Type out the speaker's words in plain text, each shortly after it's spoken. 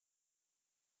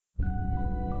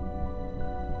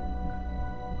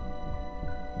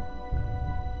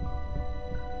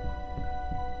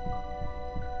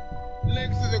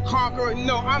Alexis the Conqueror.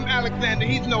 No, I'm Alexander.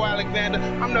 He's no Alexander.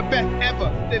 I'm the best ever.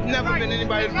 There's never been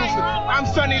anybody as ruthless. I'm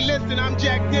Sonny Liston. I'm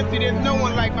Jack Dempsey. There's no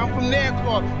one like me. I'm from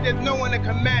Nairclaw. There's no one that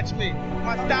can match me.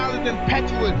 My style is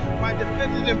impetuous. My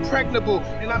defense is impregnable.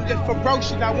 And I'm just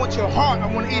ferocious. I want your heart.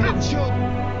 I want to eat your children.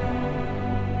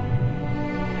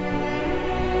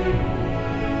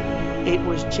 It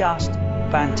was just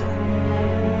banter.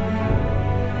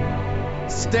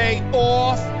 Stay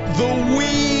off the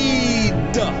weed.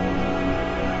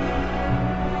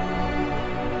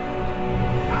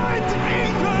 And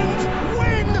England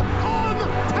win on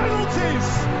penalties.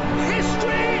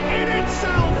 History in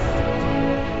itself.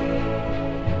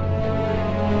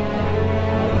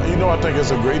 You know, I think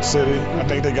it's a great city. I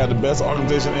think they got the best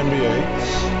organization in the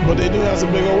NBA, but they do have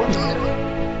some big old winners.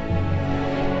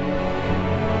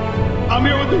 I'm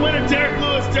here with the winner, Derek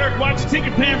Lewis. Derek, why don't you take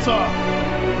your pants off?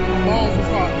 Balls are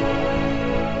fine.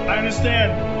 I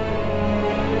understand.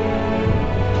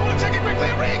 Corner take it quickly,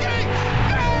 Origi.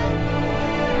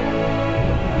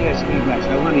 Yes, Max.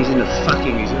 No wonder he's in the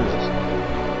fucking reserves.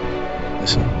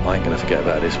 Listen, I ain't going to forget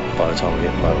about this by the time we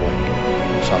get motorway.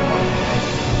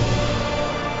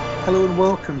 Hello and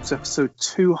welcome to episode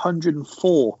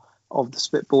 204 of the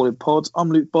Spitballing Pod. I'm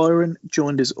Luke Byron,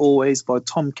 joined as always by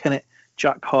Tom Kennett,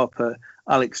 Jack Harper,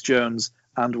 Alex Jones,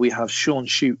 and we have Sean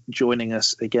Shute joining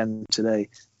us again today.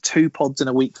 2 pods in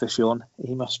a week for Sean.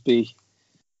 He must be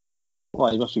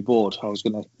bored. I was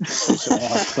going to say something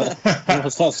else, but he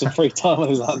must have some free time on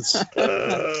his hands.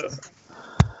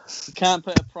 You can't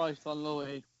put a price on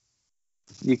loyalty.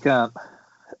 You can't.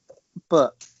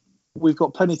 But we've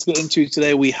got plenty to get into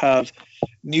today. We have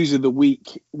news of the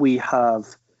week. We have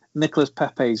Nicolas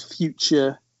Pepe's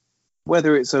future,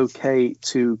 whether it's okay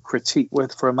to critique,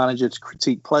 whether for a manager to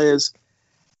critique players,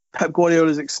 Pep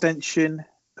Guardiola's extension,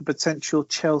 the potential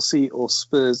Chelsea or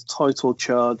Spurs title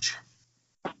charge,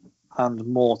 and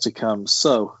more to come.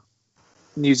 So,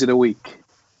 news of the week.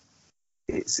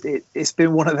 It's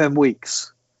been one of them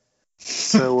weeks.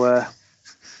 So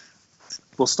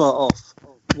we'll start off.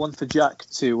 One for Jack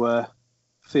to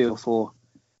feel for.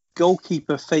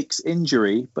 Goalkeeper fakes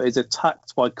injury but is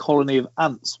attacked by colony of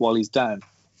ants while he's down.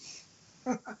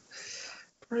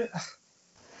 Where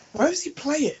is he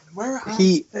playing? Where are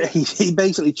he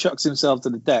basically chucks himself to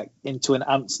the deck into an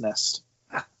ant's nest.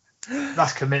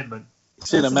 That's commitment.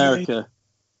 It's in America.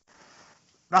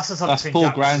 That's poor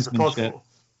groundsmanship.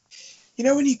 You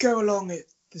know when you go along at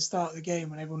the start of the game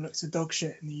when everyone looks at dog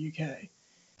shit in the UK?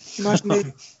 Imagine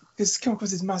they just come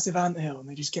across this massive anthill and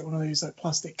they just get one of those like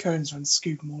plastic cones and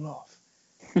scoop them all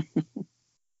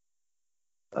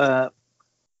off.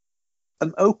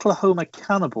 An Oklahoma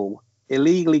cannibal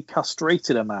illegally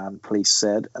castrated a man, police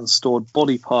said, and stored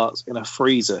body parts in a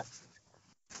freezer,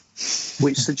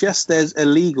 which suggests there's a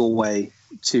legal way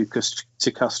to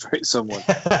castrate someone.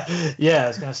 Yeah, I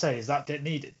was going to say, is that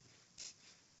needed?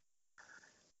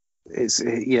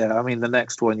 I mean, the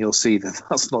next one you'll see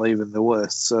that's not even the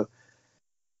worst. So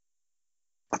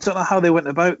I don't know how they went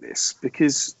about this,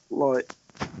 because like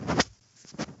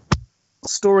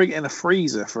storing it in a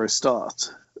freezer for a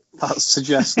start, that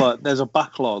suggests like there's a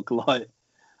backlog, like,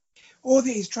 or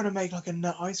that he's trying to make like a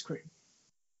nut ice cream.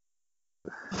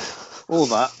 All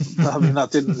that. I mean,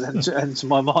 that didn't enter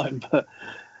my mind, but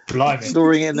Blimey.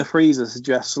 Storing it in the freezer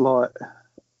suggests like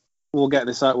we'll get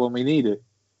this out when we need it.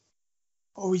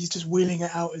 Or he's just wheeling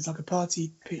it out as like a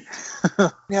party piece.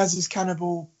 He has his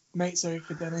cannibal mates over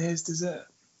for dinner. Here's dessert.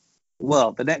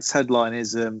 Well, the next headline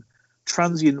is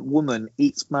transient woman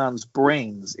eats man's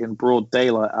brains in broad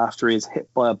daylight after he is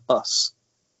hit by a bus.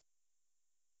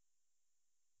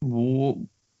 Whoa.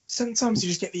 Sometimes you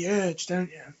just get the urge, don't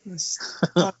you? That's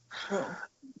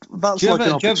like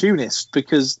an opportunist,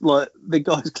 because like the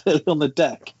guy's clearly on the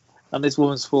deck and this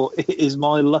woman's thought, it is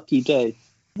my lucky day.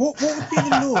 What would be the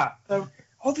law? So,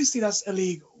 obviously that's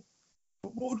illegal.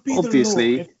 But what would be the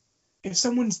law if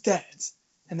someone's dead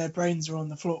and their brains are on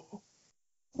the floor?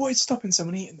 What is stopping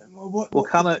someone eating them?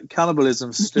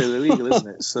 Cannibalism's still illegal, isn't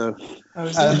it? So,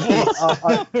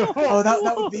 that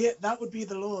would be it. That would be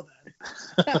the law then.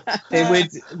 It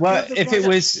would. Well, if it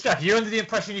was, you're under the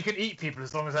impression you can eat people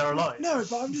as long as they're alive. No,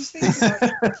 but I'm just thinking,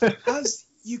 like, as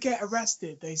you get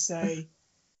arrested, they say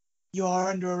you are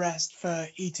under arrest for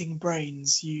eating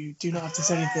brains. You do not have to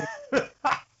say anything.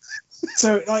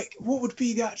 So, like, what would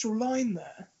be the actual line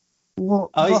there?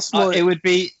 it would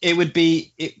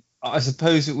be. I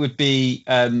suppose it would be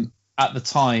at the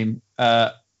time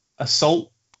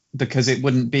assault, because it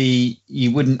wouldn't be. You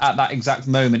wouldn't at that exact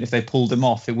moment, if they pulled him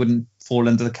off, it wouldn't fall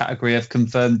under the category of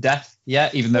confirmed death.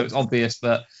 Yeah, even though it's obvious,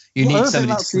 but you need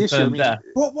somebody to confirm death.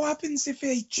 What happens if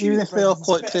they even if they are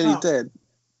quite clearly dead?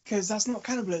 Because that's not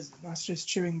cannibalism. That's just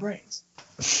chewing brains.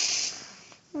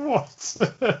 What?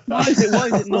 Why is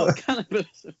it not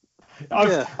cannibalism?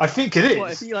 I think it is.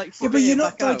 What, if you, like, Yeah, but you're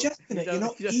not back out, digesting it. You're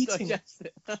not you don't eating it. digest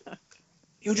it.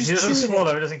 You're If just you don't chewing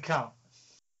swallow, it. it doesn't count.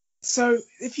 So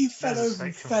if you fell There's a over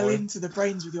and section fell for it. into the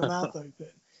brains with your mouth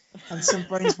open, and some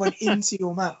brains went into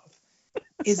your mouth,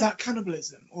 is that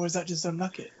cannibalism or is that just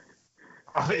unlucky?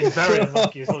 I think it's very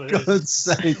unlucky. Is what it is. God's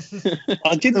sake.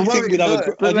 I didn't think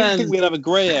we'd have a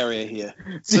grey area here.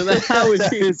 So then how would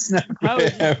you How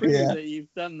prove that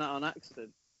you've done that on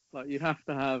accident? Like, you'd have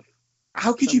to have...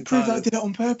 How could you prove that I kind did it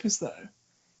on purpose, though?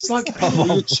 It's like a Well,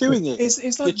 penalty. you're chewing it.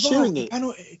 It's like You're chewing VAR, it.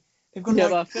 penalty. They've got Yeah, to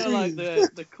but I like feel like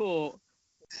the court...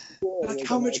 like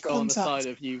how much go on the contact.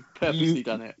 side of you purposely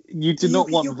done it. You do not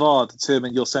want VAR to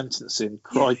determine your sentencing.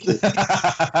 Crikey.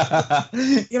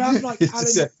 You'll have like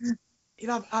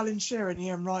you'll have Alan Shearer and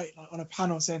Ian Wright like on a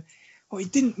panel saying, "Well, he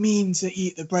didn't mean to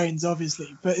eat the brains,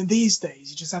 obviously, but in these days,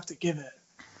 you just have to give it."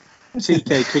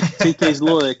 TK's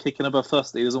lawyer kicking up a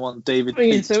fuss that he doesn't want David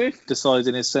Peach so if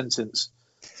deciding his sentence.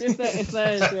 there's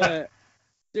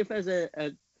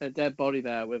a dead body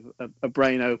there with a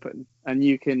brain open, and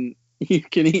you can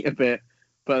eat a bit,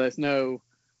 but there's no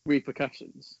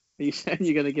repercussions, are you saying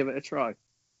you're going to give it a try?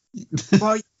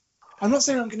 Well, I'm not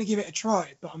saying I'm going to give it a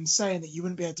try, but I'm saying that you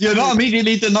wouldn't be able to. You're not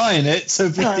immediately denying it, so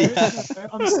No,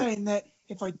 I'm saying that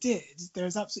if I did,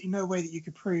 there's absolutely no way that you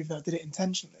could prove that I did it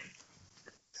intentionally.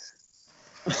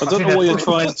 I don't know why you're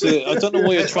trying to. I don't know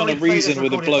why you're trying to reason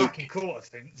with a bloke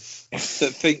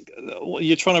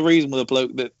you're trying to reason with a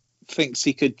bloke that thinks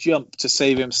he could jump to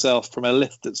save himself from a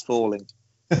lift that's falling.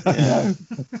 Yeah,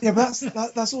 but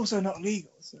that's also not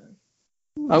legal. So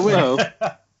I will.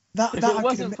 If it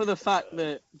wasn't for the fact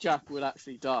that Jack would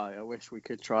actually die, I wish we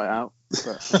could try it out.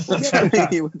 But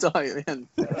he would die at the end.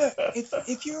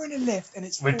 If you're in a lift and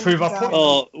it's we'd prove our point.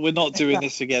 Oh, we're not doing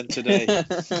this again today.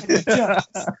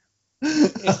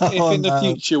 If in the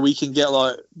future we can get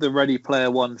like the Ready Player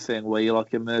One thing where you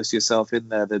like immerse yourself in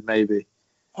there, then maybe.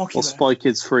 Or Spy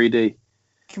Kids 3D.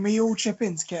 Can we all chip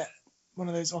in to get one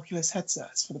of those Oculus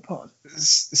headsets for the pod?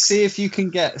 See if you can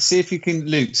get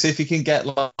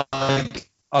like,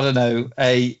 I don't know,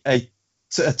 a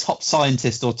top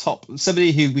scientist or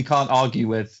somebody who we can't argue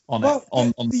with on it.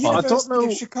 On the University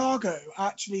of Chicago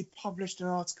actually published an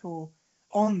article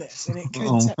on this, and it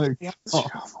could technically happen. So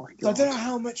I don't know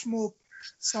how much more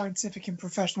scientific and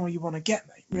professional you want to get,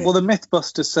 mate. Really. Well, the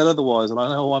Mythbusters said otherwise, and I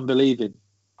know I'm believing.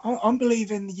 I'm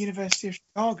believing the University of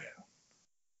Chicago.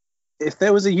 If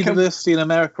there was a university in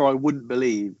America I wouldn't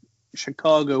believe,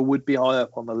 Chicago would be high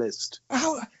up on the list.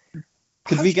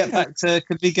 Could we get back to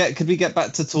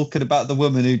talking about the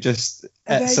woman who just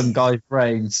ate some guy's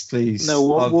brains, please? No,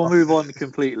 we'll move on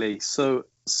completely. So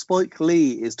Spike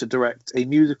Lee is to direct a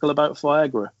musical about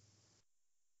Viagra.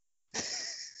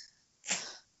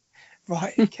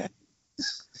 Right, okay.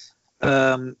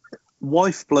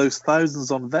 Wife blows thousands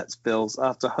on vet's bills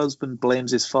after husband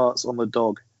blames his farts on the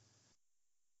dog.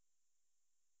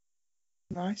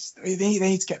 Nice. They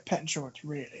need to get pet insurance,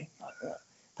 really.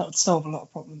 That would solve a lot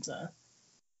of problems there.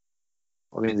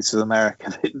 I mean, this is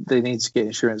America. They need to get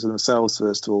insurance themselves,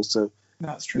 first of all. So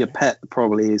that's true. Your pet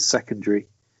probably is secondary.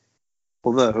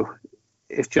 Although,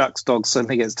 if Jack's dog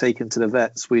suddenly gets taken to the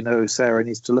vets, we know Sarah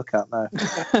needs to look at now.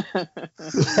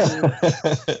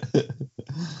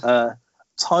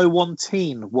 Taiwan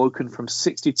teen woken from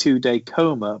 62-day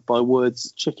coma by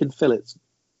words chicken fillets.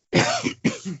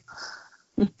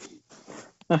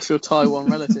 That's your Taiwan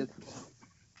relative.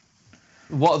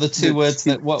 What are the two words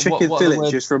that chicken fillet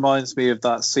just reminds me of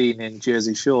that scene in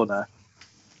Jersey Shore now.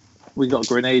 We got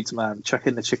grenades, man,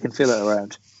 chucking the chicken fillet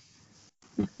around.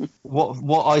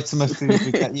 What item of food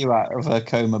would get you out of a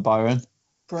coma, Byron?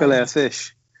 Fillet of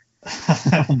fish.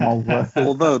 Oh my word.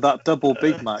 Although that double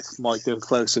Big Mac might go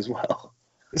close as well.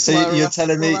 So you're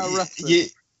telling me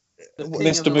Mr.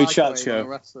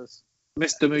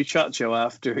 Mr. Muchacho,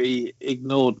 after he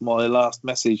ignored my last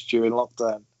message during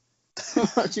lockdown.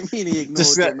 What do you mean he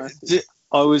ignored your message?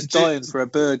 I was dying for a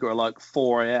burger at like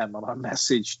 4 a.m. and I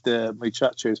messaged the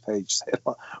Muchacho's page saying,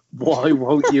 like, why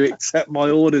won't you accept my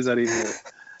orders anymore?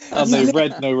 And they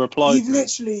read no reply. You've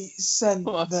literally sent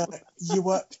the "you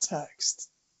up" text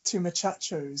to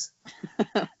Muchachos.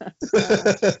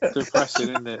 Depressing,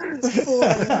 isn't it?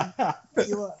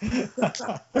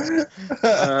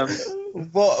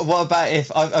 What about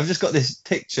if I've just got this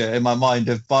picture in my mind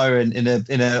of Byron in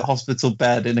a hospital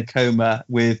bed in a coma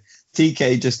with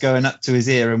TK just going up to his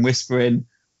ear and whispering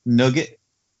 "nugget,"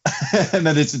 and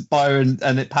then it's Byron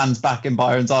and it pans back and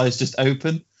Byron's eyes just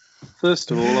open. First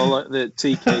of all, I like that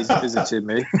TK's visited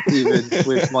me, even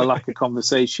with my lack of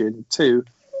conversation. 2,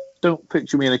 Don't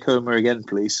picture me in a coma again,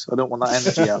 please. I don't want that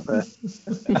energy out there.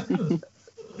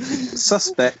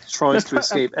 Suspect tries to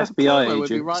escape FBI agents. Would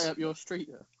be right up your street.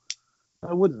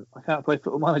 I wouldn't. I can't play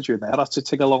Football Manager in there. I'd have to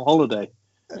take a long holiday.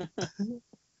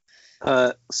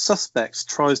 Suspect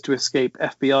tries to escape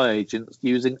FBI agents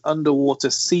using underwater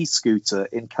sea scooter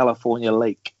in California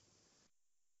lake.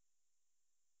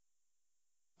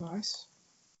 Nice.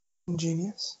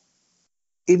 Ingenious.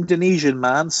 Indonesian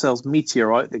man sells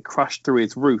meteorite that crashed through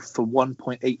his roof for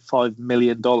 $1.85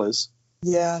 million.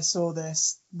 Yeah, I saw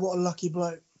this. What a lucky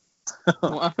bloke.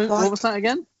 What happened? What was that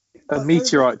again? A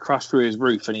meteorite crashed through his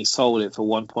roof and he sold it for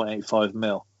 1.85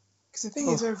 mil. Because the thing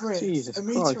is, over here, a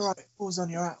meteorite falls on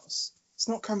your house. It's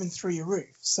not coming through your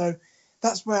roof. So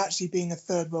that's where actually being a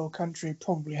third world country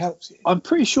probably helps you. I'm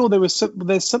pretty sure there's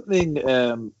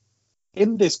something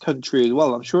in this country as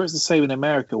well. I'm sure it's the same in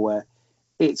America where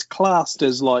it's classed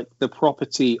as like the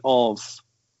property of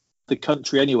the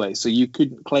country anyway, so you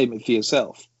couldn't claim it for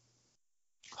yourself.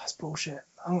 That's bullshit.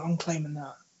 I'm claiming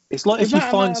that. It's like if you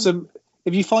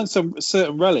find some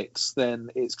certain relics, then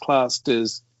it's classed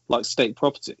as like state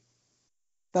property.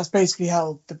 That's basically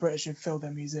how the British have filled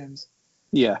their museums.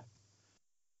 Yeah.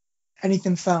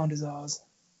 Anything found is ours.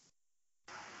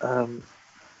 The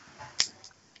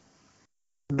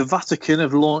Vatican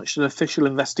have launched an official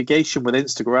investigation with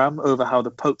Instagram over how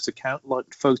the Pope's account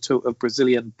liked photo of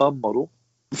Brazilian bum model.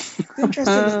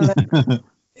 It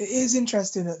is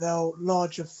interesting that they'll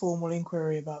lodge a formal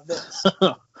inquiry about this.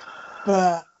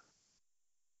 But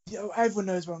everyone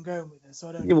knows where I'm going with this. So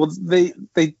I don't. Yeah, well,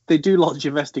 they do lodge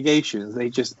investigations. They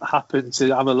just happen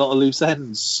to have a lot of loose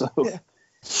ends. So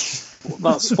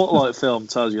that Spotlight film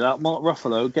tells you that. Mark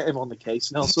Ruffalo, get him on the case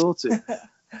and I'll sort it.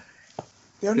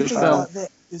 The only thing about this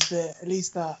is that at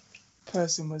least that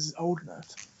person was old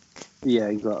enough. Yeah,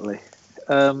 exactly.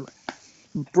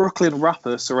 Brooklyn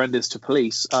rapper surrenders to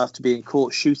police after being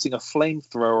caught shooting a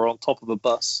flamethrower on top of a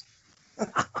bus.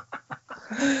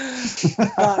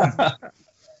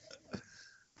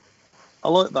 I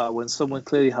like that when someone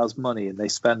clearly has money and they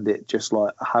spend it just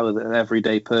like how an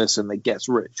everyday person that gets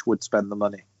rich would spend the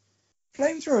money.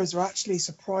 Flamethrowers are actually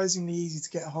surprisingly easy to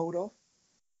get a hold of.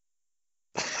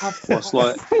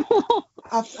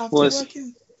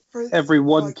 Every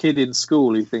one kid in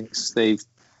school who thinks they've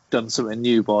done something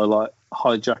new by like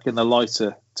hijacking the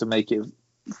lighter to make it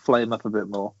flame up a bit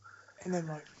more, and then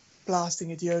like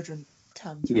blasting a deodorant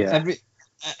can. Yeah.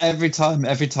 Every time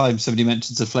somebody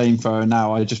mentions a flamethrower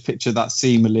now, I just picture that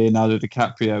scene with Leonardo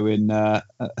DiCaprio in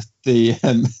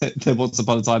the Once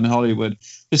Upon a Time in Hollywood.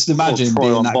 Just imagine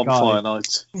being that guy.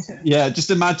 Night. Yeah,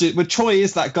 just imagine. Well, Troy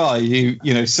is that guy who,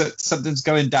 something's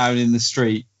going down in the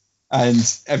street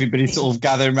and everybody's sort of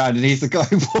gathering around, and he's the guy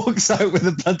who walks out with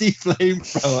a bloody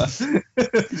flamethrower.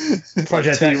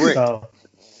 Project X style.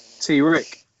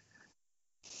 T-Rick.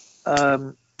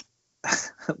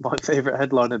 My favourite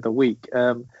headline of the week.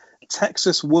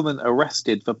 Texas woman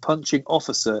arrested for punching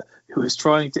officer who was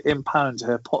trying to impound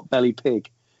her pot-belly pig.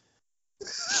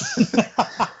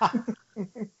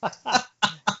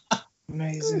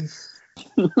 Amazing.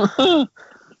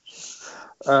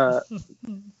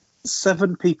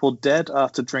 7 people dead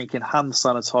after drinking hand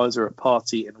sanitizer at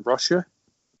party in Russia.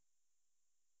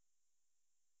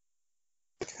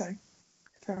 Okay.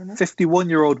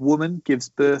 51-year-old woman gives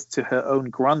birth to her own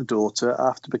granddaughter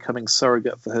after becoming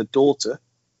surrogate for her daughter.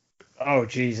 Oh,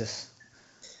 Jesus.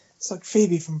 It's like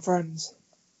Phoebe from Friends.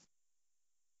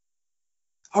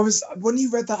 When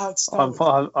you read that out to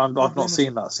start I've not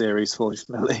seen that series,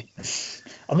 fortunately.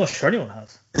 I'm not sure anyone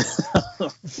has.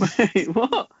 Wait,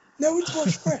 what? No one's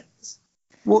watched Friends.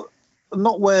 Well,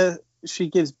 not where she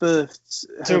gives birth.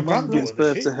 Her mum gives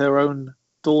birth to her own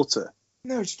daughter.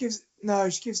 No, she gives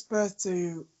birth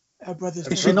to her brother's.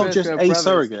 Is she not just a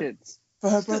surrogate? Kids. For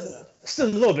her brother. Still a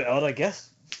little bit odd, I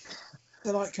guess.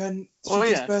 So like she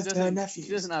gives birth to her nephew.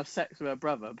 She doesn't have sex with her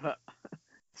brother, but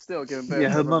still giving birth. Yeah,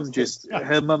 her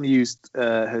mum used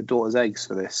her daughter's eggs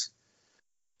for this.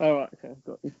 Oh right, okay,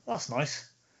 got you. That's nice.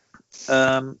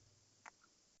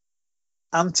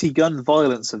 Anti-gun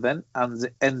violence event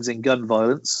ends in gun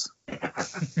violence.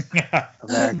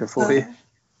 America for you.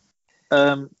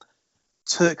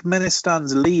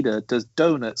 Turkmenistan's leader does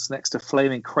donuts next to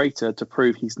flaming crater to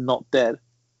prove he's not dead.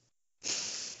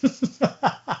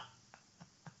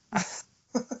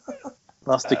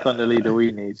 That's the kind of leader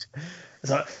we need.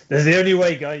 So, there's the only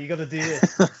way, guy. You got to do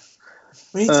this.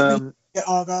 We need to get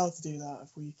Argyle to do that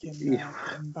if we can get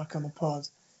him back on the pod.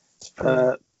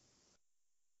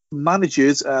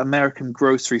 Managers at American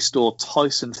grocery store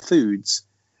Tyson Foods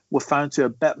were found to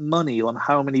have bet money on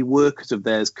how many workers of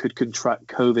theirs could contract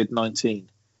COVID-19.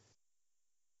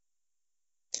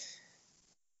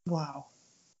 Wow.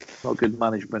 Not good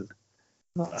management.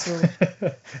 Not at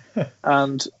all.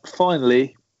 And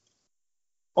finally,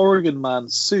 Oregon man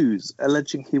sues,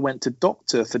 alleging he went to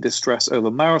doctor for distress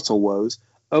over marital woes,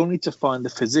 only to find the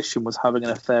physician was having an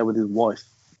affair with his wife.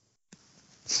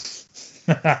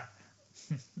 Bad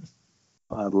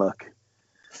luck.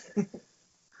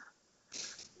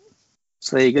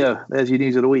 So there you go. There's your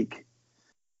news of the week.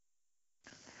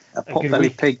 A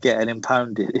potbelly pig getting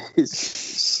impounded is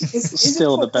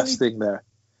still the best thing there.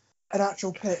 An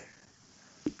actual pig?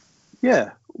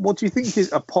 Yeah. What do you think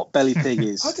a potbelly pig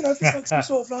is? I don't know if it's like some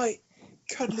sort of like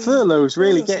cuddly... Furlough's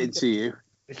really getting to you.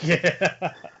 Yeah.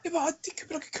 Yeah, but I think it could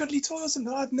be like a cuddly toy or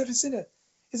something. I've never seen it.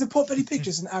 Is a potbelly pig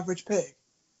just an average pig?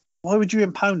 Why would you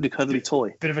impound a cuddly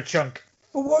toy? Bit of a chunk.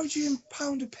 Well, why would you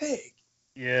impound a pig?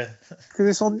 Yeah. Because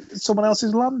it's on someone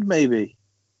else's land, maybe.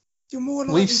 You're more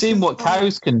likely We've seen what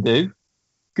cows can do.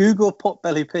 Google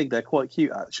potbelly pig. They're quite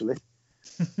cute, actually.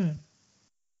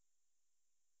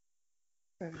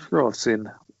 Sure, I've seen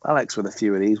Alex with a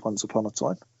few of these once upon a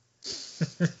time.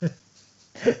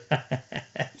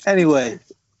 Anyway,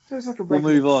 like we'll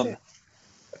move on.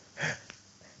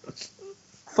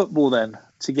 Football then,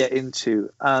 to get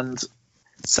into. And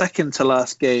second to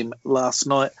last game last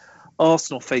night,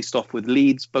 Arsenal faced off with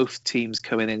Leeds, both teams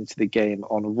coming into the game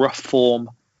on rough form.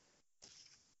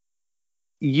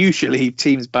 Usually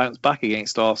teams bounce back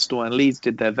against Arsenal, and Leeds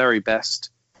did their very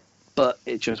best, but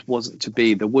it just wasn't to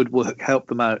be. The woodwork helped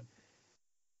them out.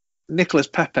 Nicolas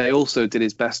Pepe also did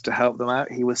his best to help them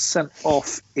out. He was sent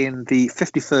off in the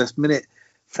 51st minute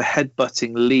for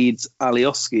headbutting Leeds'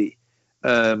 Alioski.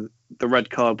 The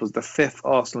red card was the fifth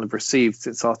Arsenal have received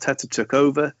since Arteta took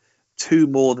over, 2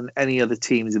 more than any other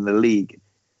teams in the league.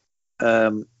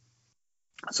 So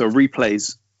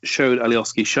replays showed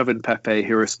Alioski shoving Pepe,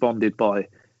 who responded by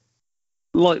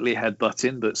lightly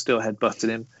headbutting, but still headbutting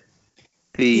him.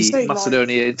 The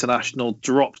Macedonia international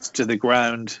dropped to the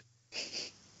ground,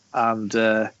 and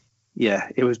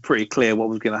it was pretty clear what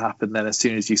was going to happen then as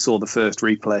soon as you saw the first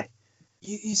replay.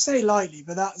 You say lightly,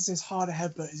 but that's as hard a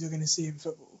headbutt as you're going to see in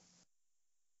football.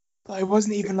 Like, it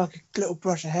wasn't even like a little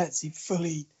brush of heads. He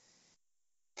fully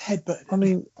headbutted him. I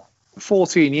mean,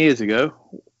 14 years ago,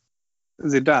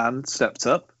 Zidane stepped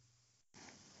up.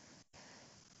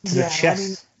 To the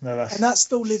chest. No less. And that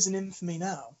still lives in infamy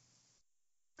now.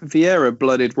 Vieira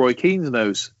blooded Roy Keane's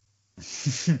nose.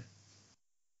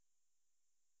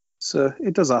 So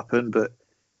it does happen, but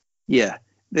yeah.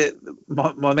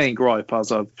 My main gripe,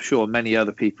 as I'm sure many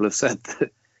other people have said,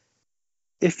 that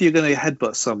if you're going to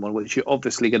headbutt someone, which you're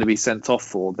obviously going to be sent off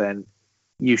for, then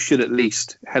you should at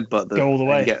least headbutt them. Go all the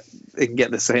way. And get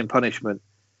the same punishment.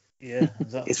 Yeah,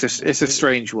 exactly. It's a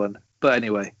strange one. But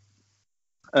anyway,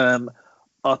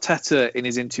 Arteta, in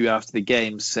his interview after the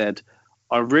game, said,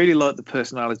 "I really like the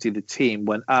personality of the team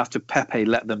when after Pepe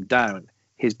let them down,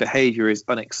 his behaviour is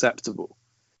unacceptable."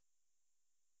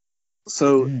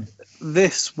 So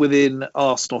this, within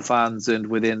Arsenal fans and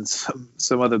within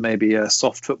some other maybe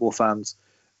soft football fans,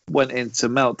 went into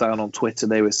meltdown on Twitter.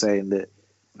 They were saying that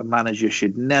a manager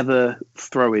should never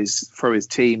throw his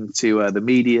team to the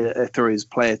media, throw his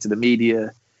player to the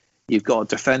media. You've got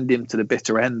to defend him to the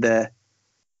bitter end there.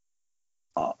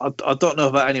 I don't know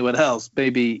about anyone else,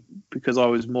 maybe because I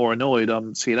was more annoyed,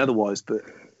 I'm seeing otherwise, but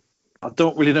I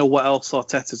don't really know what else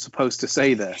Arteta's supposed to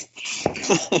say there.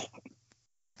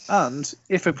 And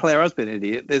if a player has been an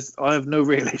idiot, I have no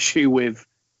real issue with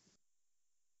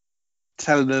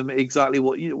telling them exactly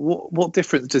what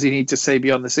difference does he need to say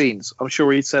beyond the scenes. I'm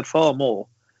sure he said far more,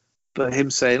 but him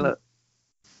saying, "Look,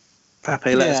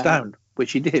 Pepe let us down,"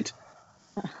 which he did.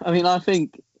 I mean, I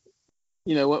think,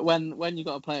 when you've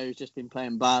got a player who's just been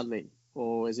playing badly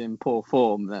or is in poor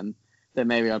form, then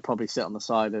maybe I'd probably sit on the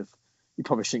side of, you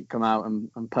probably shouldn't come out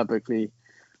and publicly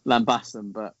lambast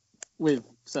them. But with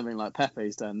something like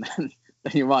Pepe's done, then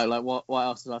you're right. Like, what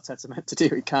else is Arteta meant to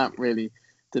do? He can't really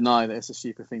deny that it's a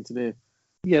stupid thing to do.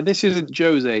 Yeah, this isn't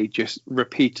Jose just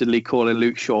repeatedly calling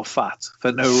Luke Shaw fat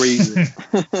for no reason.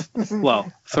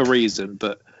 Well, for reason,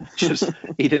 but just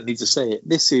he didn't need to say it.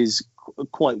 This is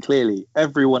quite clearly,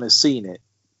 everyone has seen it.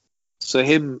 So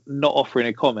him not offering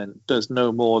a comment does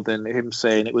no more than him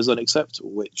saying it was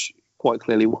unacceptable, which quite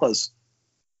clearly was.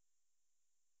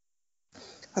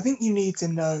 I think you need to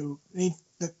know, the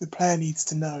player needs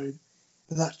to know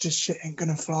that just shit ain't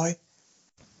going to fly.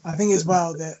 I think as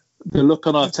well that... The look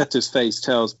on Arteta's face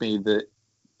tells me that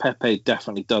Pepe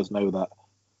definitely does know that.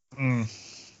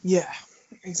 Yeah,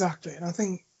 exactly. And I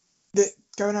think that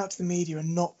going out to the media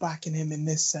and not backing him in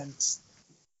this sense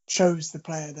shows the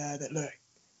player there that, look,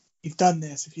 you've done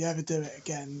this. If you ever do it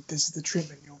again, this is the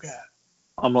treatment you'll get.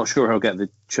 I'm not sure he'll get the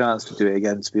chance to do it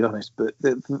again, to be honest. But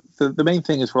the main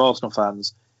thing is for Arsenal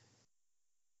fans,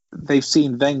 they've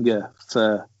seen Wenger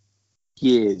for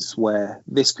years where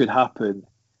this could happen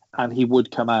and he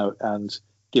would come out and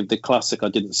give the classic, I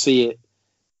didn't see it.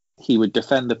 He would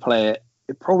defend the player.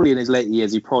 Probably in his later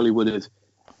years, he probably would have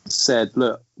said,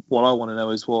 look, what I want to know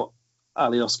is what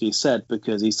Alioski said,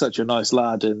 because he's such a nice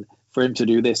lad, and for him to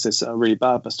do this, something really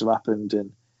bad must have happened.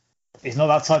 And he's not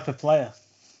that type of player.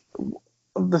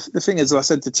 The thing is, I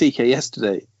said to TK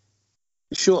yesterday,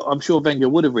 I'm sure Wenger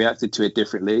would have reacted to it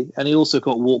differently, and he also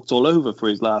got walked all over for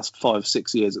his last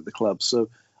 5-6 years at the club. So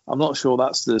I'm not sure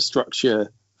that's the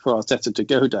structure for Arteta to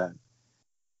go down.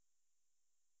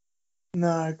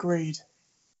 No, agreed.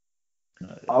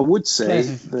 I would say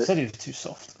that said he was too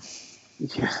soft.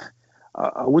 Yeah,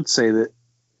 I would say that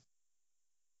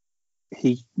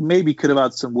he maybe could have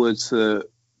had some words for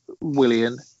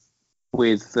Willian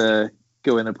with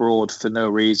going abroad for no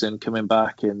reason, coming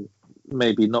back and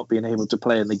maybe not being able to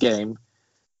play in the game,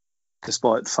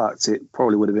 despite the fact it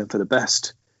probably would have been for the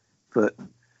best. But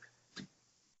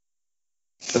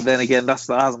then again, that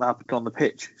hasn't happened on the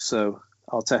pitch. So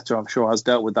Arteta, I'm sure, has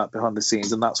dealt with that behind the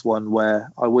scenes, and that's one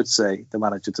where I would say the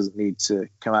manager doesn't need to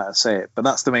come out and say it. But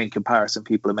that's the main comparison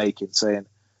people are making, saying,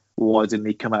 why didn't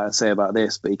he come out and say about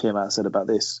this, but he came out and said about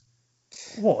this?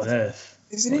 What on earth?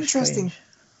 It's an interesting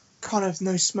kind of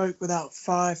no smoke without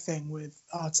fire thing with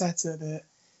Arteta, that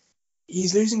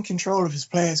he's losing control of his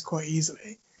players quite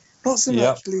easily. Not so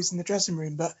much losing the dressing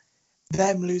room, but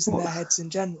them losing their heads in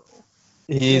general.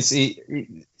 It's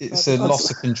a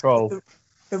loss of control.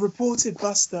 The reported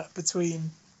bust-up between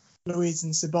Luiz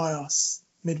and Ceballos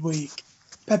midweek,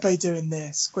 Pepe doing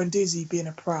this, Guendouzi being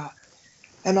a prat,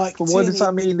 and like. But why does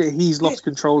that mean that he's lost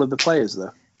control of the players,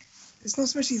 though? It's not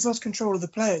so much he's lost control of the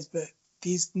players, but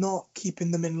he's not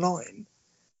keeping them in line.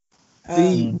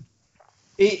 The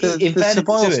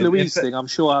Ceballos Luiz thing, I'm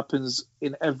sure, happens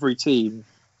in every team,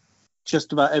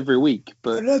 just about every week.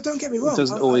 But no, don't get me wrong. It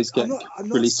doesn't always get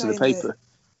released to the paper.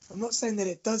 I'm not saying that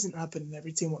it doesn't happen in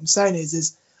every team. What I'm saying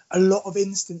is a lot of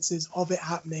instances of it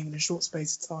happening in a short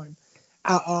space of time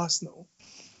at Arsenal.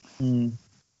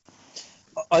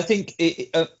 I think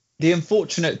the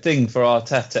unfortunate thing for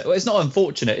Arteta, well, it's not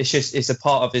unfortunate, it's a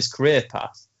part of his career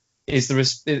path, is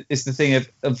the thing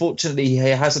of, unfortunately, he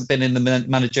hasn't been in the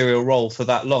managerial role for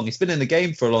that long. He's been in the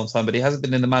game for a long time, but he hasn't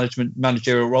been in the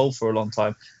managerial role for a long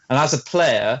time. And as a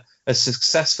player, as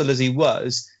successful as he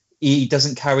was, he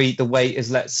doesn't carry the weight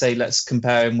as, let's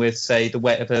compare him with, say, the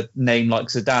weight of a name like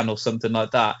Zidane or something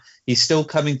like that. He's still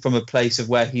coming from a place of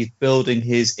where he's building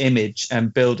his image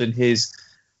and building his,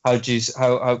 I'm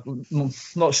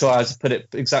not sure how to put it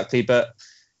exactly, but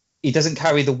he doesn't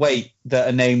carry the weight that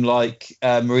a name like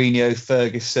Mourinho,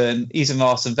 Ferguson, even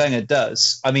Arsene Wenger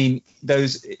does. I mean,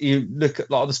 you look at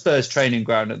the Spurs training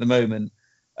ground at the moment.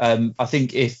 I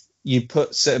think if you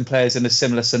put certain players in a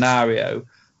similar scenario,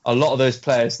 a lot of those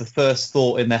players, the first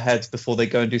thought in their heads before they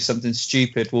go and do something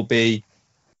stupid will be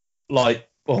like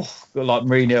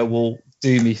Mourinho will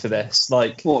do me for this.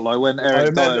 Like when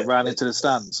Eric Dyer ran into the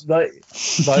stands.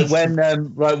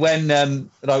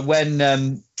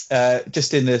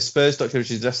 Just in the Spurs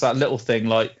documentary, just that little thing,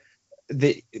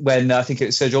 when I think it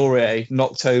was Sergio Aurier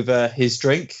knocked over his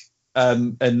drink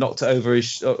and knocked over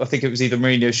his, I think it was either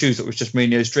Mourinho's shoes or it was just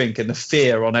Mourinho's drink, and the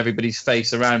fear on everybody's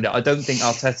face around it. I don't think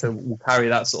Arteta will carry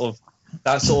that sort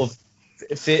of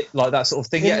fit, like that sort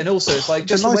of thing. Yeah, and also it's like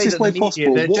just the nicest way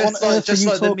possible. What on earth are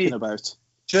you talking about?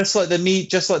 Just like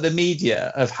the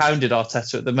media have hounded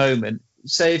Arteta at the moment.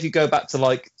 Say if you go back to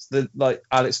like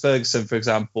Alex Ferguson, for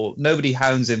example, nobody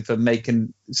hounds him for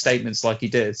making statements like he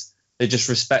did. They just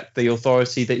respect the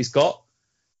authority that he's got.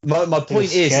 My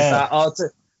point is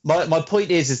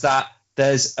that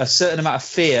there's a certain amount of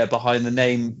fear behind the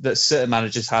name that certain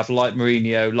managers have, like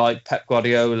Mourinho, like Pep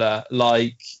Guardiola,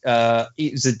 like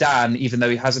Zidane, even though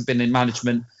he hasn't been in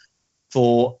management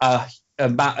for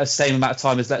same amount of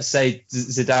time as, let's say,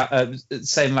 Zidane,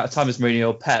 same amount of time as Mourinho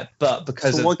or Pep, but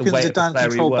because of the way Zidane of the player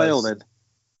control he was. Bale, then?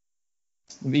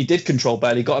 He did control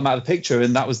Bale. He got him out of the picture,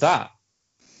 and that was that.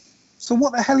 So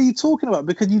what the hell are you talking about?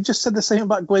 Because you just said the same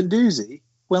about Guendouzi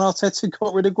when Arteta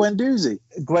got rid of Guendouzi.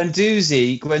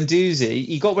 Guendouzi,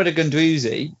 he got rid of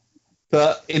Guendouzi,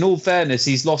 but in all fairness,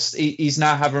 he's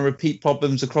now having repeat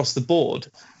problems across the board.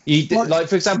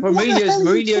 For example,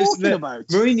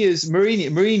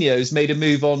 Mourinho's made a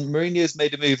move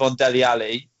on Dele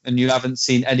Alli, and you haven't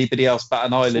seen anybody else bat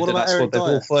an eyelid in that squad. They're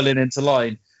all falling into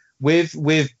line with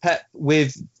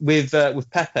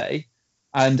Pepe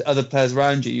and other players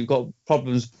around you. You've got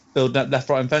problems building up left,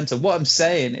 right, and centre. What I'm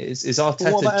saying is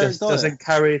Arteta just doesn't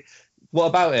carry. What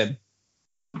about him?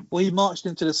 Well, he marched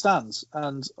into the stands,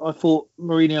 and I thought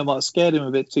Mourinho might have scared him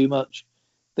a bit too much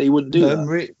that he wouldn't do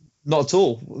that. Not at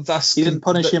all. He didn't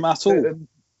punish him at all.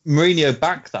 Mourinho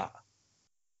backed that.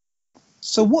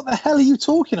 So what the hell are you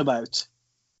talking about?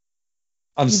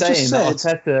 I'm saying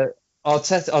that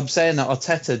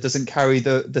Arteta doesn't carry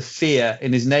the fear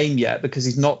in his name yet because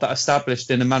he's not that established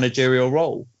in a managerial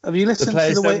role. Have you listened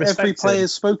to the way every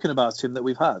player's spoken about him that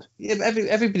we've had? Yeah, but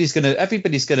everybody's gonna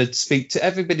speak to.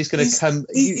 Everybody's gonna come.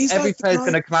 Every player's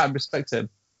gonna come out and respect him.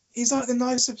 He's like the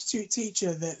nice substitute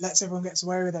teacher that lets everyone get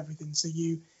away with everything. So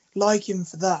you like him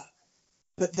for that,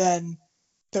 but then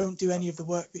don't do any of the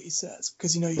work that he says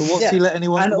because you know. But what's he let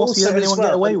anyone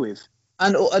get away with?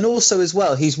 And also as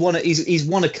well, he's won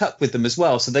a cup with them as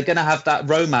well, so they're going to have that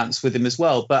romance with him as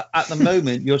well. But at the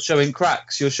moment, you're showing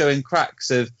cracks. You're showing cracks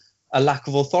of a lack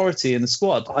of authority in the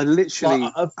squad. I literally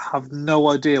have no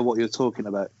idea what you're talking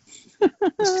about.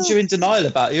 Because you're in denial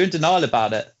about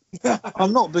it.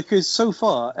 I'm not, because so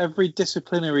far every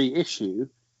disciplinary issue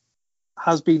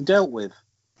has been dealt with.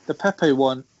 The Pepe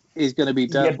one is going to be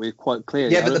dealt with quite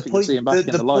clearly. Yeah, but the point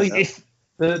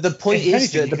is,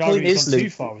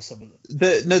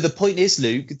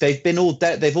 Luke,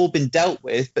 they've all been dealt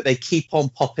with, but they keep on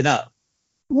popping up.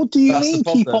 What do you mean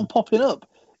keep on popping up?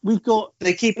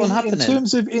 They keep on happening. In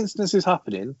terms of instances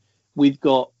happening, we've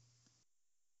got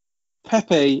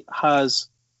Pepe has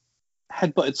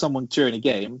headbutted someone during a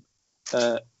game.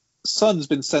 Son's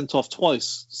been sent off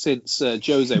twice since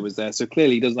Jose was there, so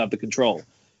clearly he doesn't have the control.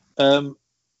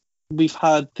 We've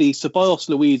had the Ceballos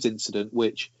Luiz incident,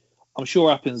 which I'm sure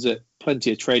happens at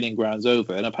plenty of training grounds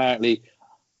over, and apparently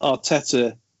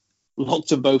Arteta locked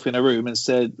them both in a room and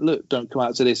said, look, don't come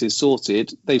out to this, it's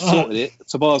sorted. They've sorted it.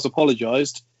 Ceballos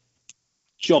apologised.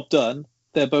 Job done.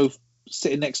 They're both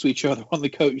sitting next to each other on the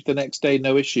coach the next day,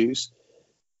 no issues.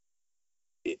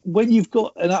 When you've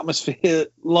got an atmosphere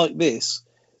like this,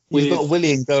 you've got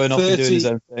Willian going off and doing his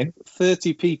own thing.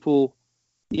 30 people,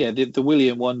 the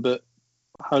Willian one, but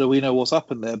how do we know what's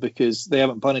happened there? Because they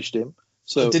haven't punished him.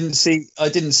 So I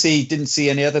didn't see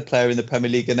any other player in the Premier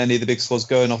League and any of the big squads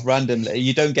going off randomly.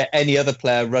 You don't get any other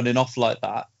player running off like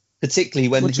that, particularly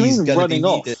when he's going to be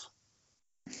needed.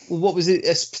 Well, what was it?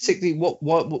 Particularly,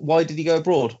 why did he go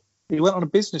abroad? He went on a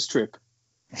business trip.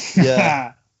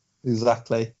 Yeah,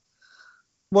 exactly.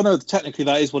 Well, no, technically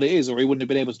that is what it is, or he wouldn't have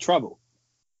been able to travel.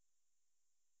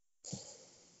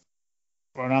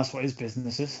 Well, that's what his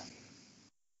business is.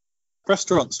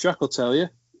 Restaurants, Jack will tell you.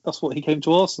 That's what he came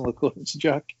to Arsenal, according to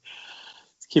Jack.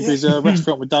 To keep his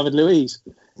restaurant with David Luiz.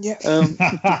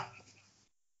 Yeah.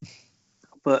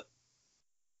 But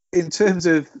in terms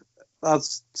of,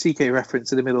 as CK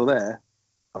referenced in the middle there,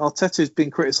 Arteta's been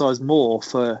criticised more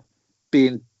for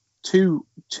being too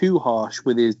harsh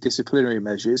with his disciplinary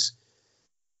measures.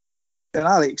 And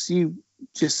Alex, you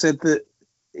just said that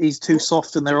he's too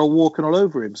soft and they're all walking all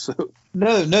over him. So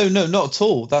no, not at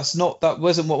all. That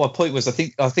wasn't what my point was. I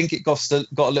think it got a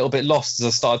little bit lost as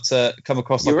I started to come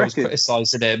across like I was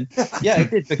criticising him. Yeah,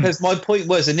 it did, because my point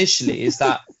was initially is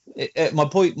that my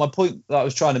point that I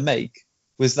was trying to make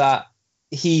was that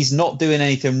he's not doing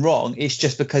anything wrong. It's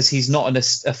just because he's not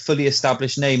a fully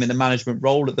established name in the management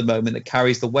role at the moment that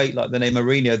carries the weight like the name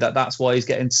Mourinho. That's why he's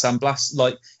getting sandblasted.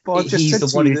 Like, he's the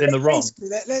one who's in the wrong.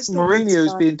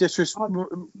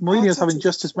 Mourinho's having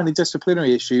just as many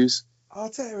disciplinary issues.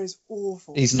 Arteta is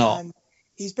awful. He's not. And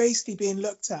he's basically being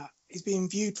looked at. He's being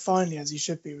viewed finely as he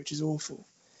should be, which is awful.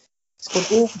 He's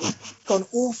got an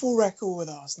awful record with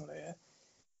Arsenal here.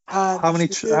 And how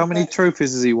many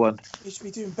trophies has he won? He should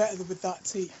be doing better with that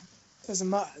team. Doesn't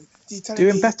matter.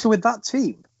 Better with that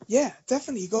team? Yeah,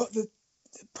 definitely. You got the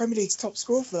Premier League's top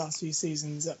scorer for the last few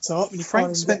seasons up top. And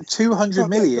Frank spent 200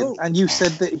 million, and you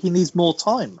said that he needs more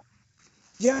time.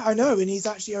 Yeah, I know, and he's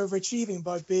actually overachieving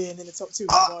by being in the top two.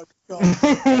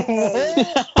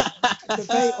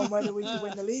 Debate on whether we can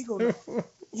win the league or not.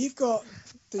 You've got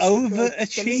the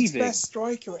league's best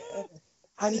striker here,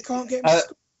 and he can't get him.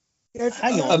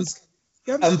 Hang on.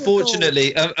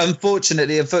 Unfortunately, at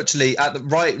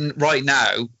the right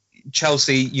now,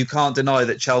 Chelsea. You can't deny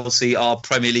that Chelsea are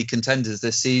Premier League contenders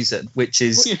this season, which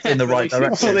is in the right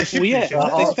direction. They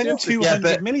spent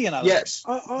 200 million. Alex.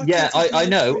 I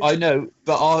know,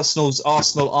 but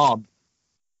Arsenal aren't.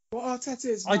 What Arteta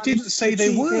is. I didn't say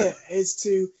they were. Is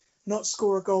to not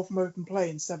score a goal from open play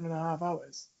in 7.5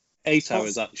 hours. 8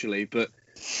 hours actually, but.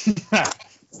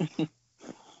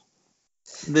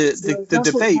 The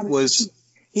debate was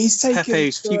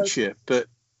Pepe's future, but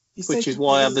which is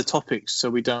why I have the topics,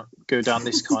 so we don't go down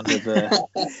this kind of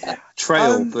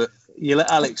trail. But you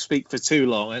let Alex speak for too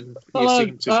long, and you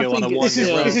seem to go on a winding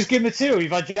road. This is good material.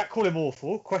 You've had Jack call him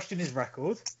awful, question his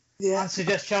record. Yeah. I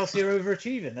suggest Chelsea are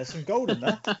overachieving. There's some gold in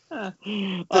there.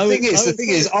 The thing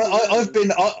is,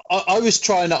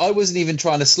 I wasn't even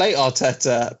trying to slate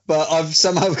Arteta, but I've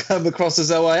somehow come across as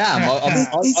though I am.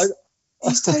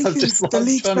 He's taken the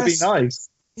league's trying best, to be nice.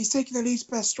 He's taken the league's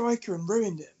best striker and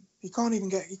ruined him. He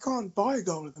can't buy a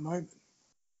goal at the moment.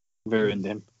 Ruined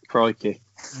him. Crikey.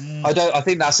 I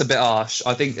think that's a bit harsh.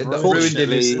 I think ruined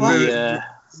him is the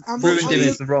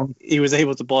wrong. He was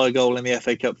able to buy a goal in the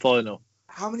FA Cup final.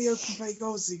 How many open play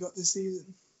goals has he got this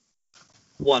season?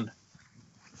 1.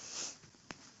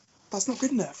 That's not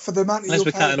good enough for the amount. Unless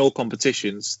we're counting all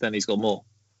competitions, then he's got more.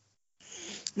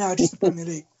 No, just the Premier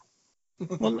League.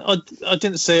 Well, I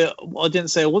didn't say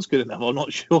it was good enough. I'm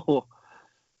not sure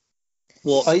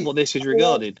what this is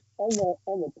regarded. On the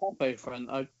Pepe front,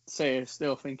 I'd say I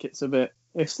still think it's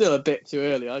still a bit too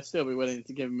early. I'd still be willing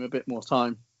to give him a bit more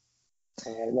time.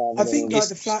 I think like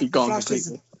the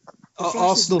flashes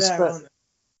Arsenal there,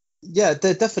 yeah,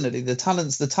 they're definitely the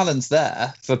talent's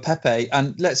there for Pepe,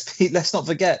 and let's not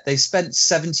forget they spent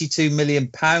 £72 million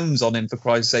on him, for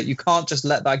Christ's sake. You can't just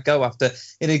let that go after,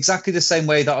 in exactly the same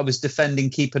way that I was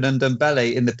defending Keeper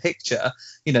Ndombele in the picture.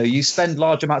 You know, you spend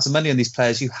large amounts of money on these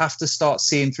players, you have to start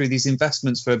seeing through these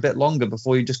investments for a bit longer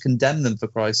before you just condemn them, for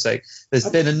Christ's sake. There's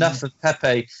been enough of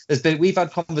Pepe. We've had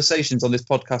conversations on this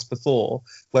podcast before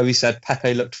where we said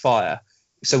Pepe looked fire,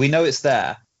 so we know it's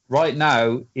there. Right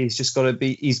now, he's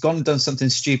gone and done something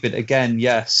stupid again,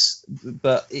 yes,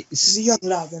 but he's a young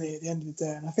lad, isn't he, at the end of the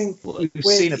day? And I think we've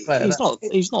seen a player.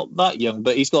 He's not that young,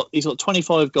 but he's got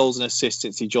 25 goals and assists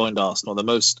since he joined Arsenal, the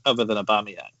most other than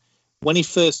Aubameyang. When he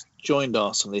first joined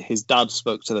Arsenal, his dad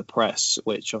spoke to the press,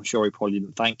 which I'm sure he probably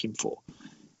didn't thank him for,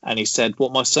 and he said,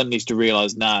 "What my son needs to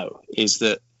realise now is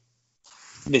that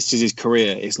this is his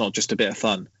career. It's not just a bit of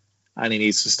fun, and he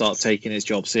needs to start taking his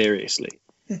job seriously."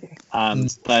 And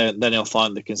then he'll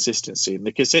find the consistency, and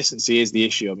the consistency is the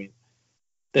issue. I mean,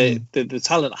 the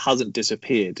talent hasn't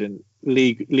disappeared, and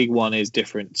League One is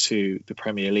different to the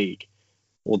Premier League,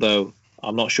 although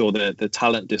I'm not sure that the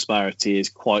talent disparity is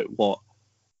quite what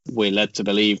we're led to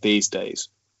believe these days.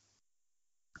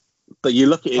 But you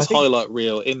look at his highlight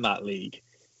reel in that league,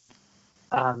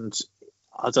 and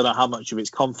I don't know how much of it's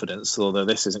confidence, although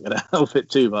this isn't going to help it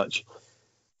too much,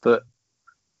 but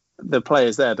the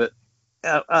players there. But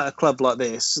at a club like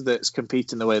this that's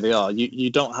competing the way they are,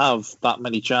 you don't have that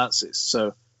many chances.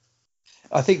 So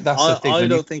I think that's the thing. I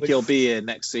don't think he'll be here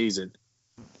next season.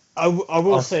 I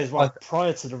will say as well,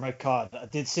 prior to the red card, I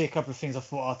did see a couple of things I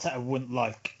thought Arteta wouldn't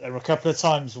like. There were a couple of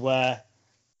times where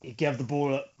he gave the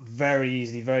ball up very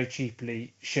easily, very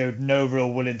cheaply, showed no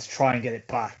real willing to try and get it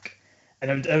back.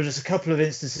 And there was just a couple of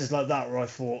instances like that where I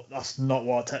thought that's not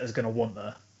what Arteta's going to want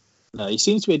there. No, he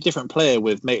seems to be a different player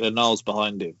with Maitland-Niles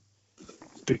behind him,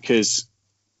 because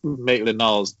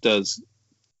Maitland-Niles does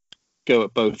go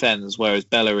at both ends, whereas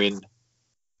Bellerin,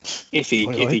 if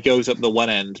he goes up the one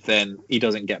end, then he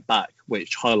doesn't get back,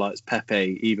 which highlights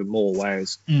Pepe even more,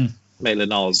 whereas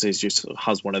Maitland-Niles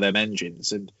has one of them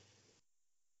engines. And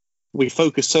we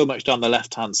focus so much down the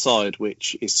left-hand side,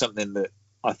 which is something that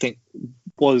I think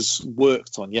was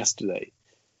worked on yesterday.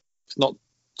 It's not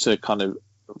to kind of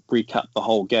recap the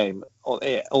whole game,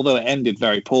 although it ended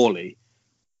very poorly.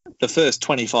 The first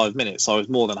 25 minutes, I was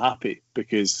more than happy,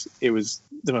 because it was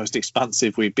the most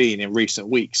expansive we've been in recent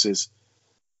weeks, as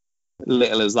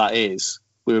little as that is.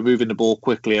 We were moving the ball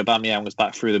quickly. Aubameyang was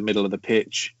back through the middle of the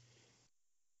pitch.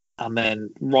 And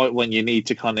then right when you need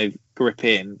to kind of grip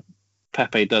in,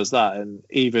 Pepe does that. And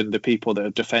even the people that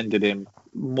have defended him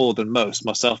more than most,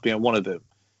 myself being one of them,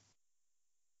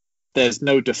 there's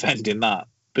no defending that,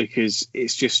 because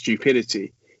it's just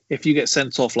stupidity. If you get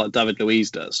sent off like David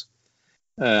Luiz does,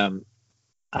 and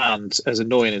as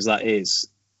annoying as that is,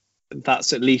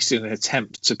 that's at least an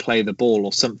attempt to play the ball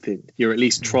or something. You're at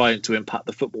least trying to impact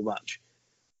the football match.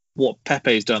 What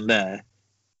Pepe's done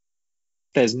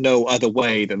there's no other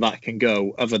way that can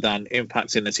go other than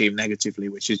impacting the team negatively,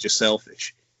 which is just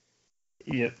selfish.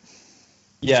 Yeah,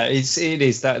 it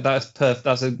is. That's perfect.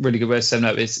 That's a really good way of summing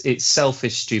up. It's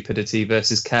selfish stupidity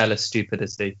versus careless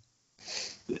stupidity.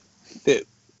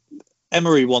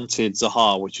 Emery wanted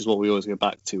Zaha, which is what we always go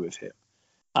back to with him.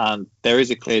 And there is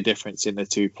a clear difference in the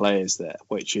two players there,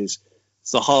 which is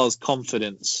Zaha's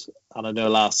confidence, and I know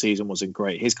last season wasn't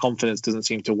great, his confidence doesn't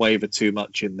seem to waver too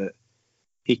much in that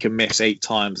he can miss 8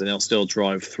 times and he'll still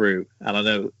drive through. And I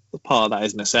know part of that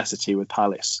is necessity with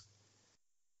Palace.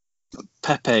 But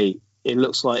Pepe, it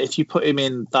looks like if you put him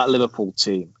in that Liverpool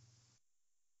team,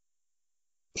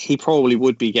 he probably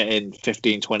would be getting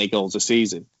 15, 20 goals a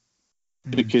season.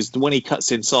 Because when he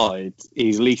cuts inside,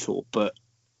 he's lethal. But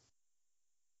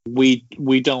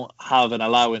we don't have an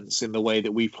allowance in the way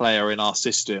that we play or in our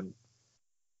system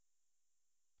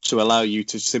to allow you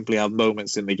to simply have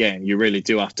moments in the game. You really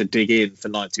do have to dig in for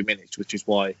 90 minutes, which is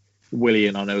why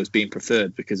Willian, I know, is being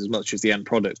preferred, because as much as the end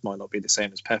product might not be the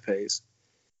same as Pepe's,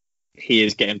 he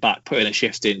is getting back, putting a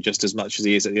shift in just as much as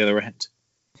he is at the other end.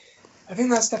 I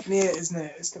think that's definitely it, isn't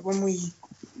it? It's that when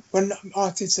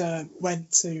Arteta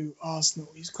went to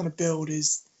Arsenal, he's kind of billed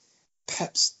as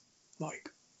Pep's,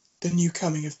 like, the new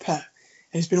coming of Pep.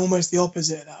 And it's been almost the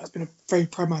opposite of that. It's been a very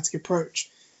pragmatic approach.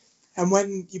 And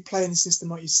when you play in a system,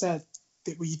 like you said,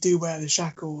 where you do wear the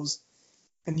shackles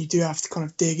and you do have to kind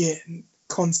of dig in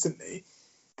constantly,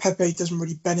 Pepe doesn't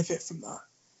really benefit from that.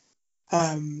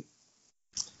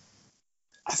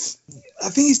 I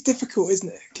think it's difficult, isn't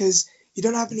it? Because you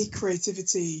don't have any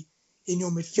creativity in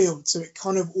your midfield, so it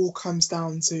kind of all comes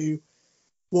down to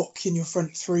what can your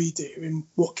front three do and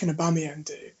what can Aubameyang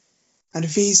do. And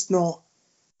if he's not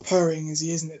purring as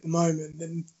he isn't at the moment,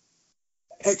 then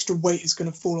extra weight is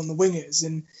going to fall on the wingers.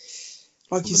 And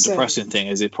like you said, the depressing thing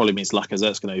is it probably means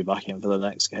Lacazette's going to be back in for the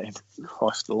next game.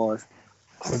 Christ alive.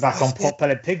 We're back on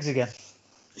pot-bellied pigs again.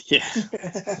 Yeah.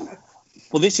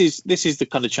 Well, this is the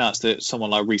kind of chance that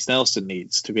someone like Reiss Nelson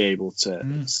needs to be able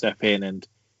to step in, and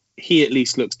he at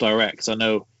least looks direct. I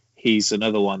know he's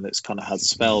another one that's kind of had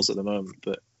spells at the moment,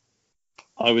 but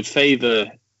I would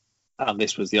favour, and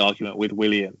this was the argument with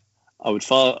Willian, I would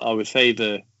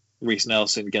favour Reiss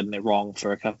Nelson getting it wrong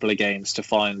for a couple of games to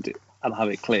find it and have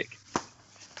it click,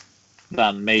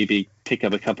 than maybe pick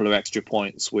up a couple of extra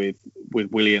points with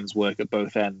Willian's work at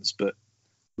both ends, but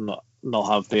not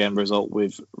have the end result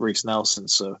with Reiss Nelson.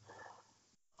 So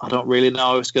I don't really know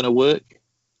how it's going to work.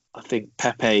 I think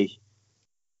Pepe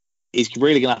is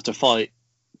really going to have to fight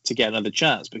to get another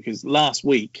chance, because last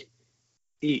week,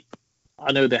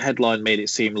 I know the headline made it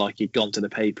seem like he'd gone to the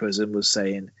papers and was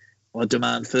saying, I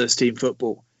demand first team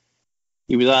football.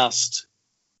 He was asked,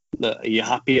 are you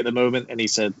happy at the moment? And he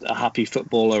said, a happy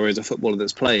footballer is a footballer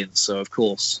that's playing. So, of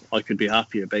course, I could be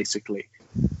happier, basically.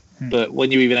 But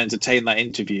when you even entertain that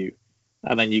interview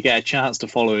and then you get a chance the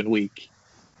following week,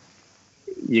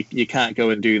 you can't go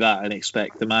and do that and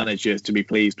expect the manager to be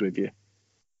pleased with you.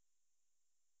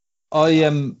 I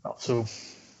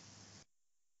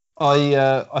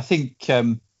think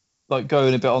like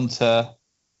going a bit onto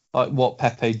like what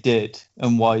Pepe did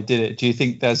and why he did it. Do you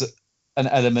think there's an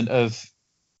element of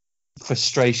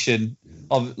frustration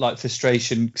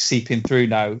seeping through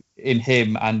now in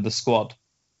him and the squad?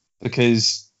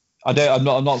 Because I'm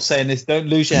not saying this. Don't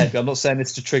lose your head. I'm not saying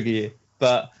this to trigger you,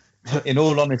 but in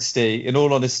all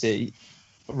honesty,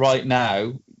 right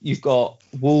now you've got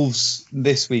Wolves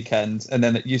this weekend, and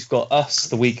then you've got us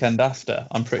the weekend after.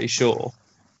 I'm pretty sure.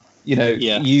 You know,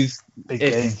 you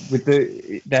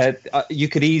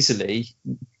could easily,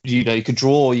 you could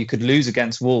draw, you could lose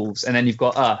against Wolves, and then you've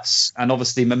got us, and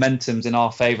obviously momentum's in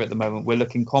our favour at the moment. We're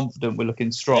looking confident, we're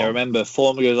looking strong. Yeah, remember,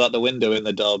 form goes out the window in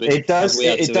the derby. It does.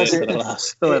 It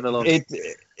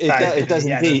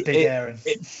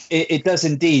does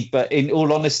indeed. But in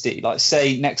all honesty, like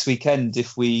say next weekend,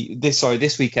 this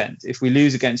weekend, if we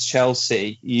lose against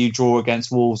Chelsea, you draw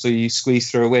against Wolves, or you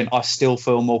squeeze through a win, I still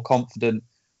feel more confident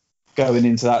going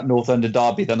into that North London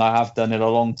derby than I have done in a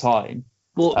long time.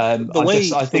 Well, the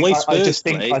way Spurs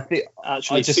play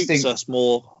actually suits us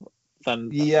more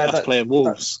than us playing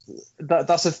Wolves.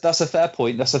 That's a fair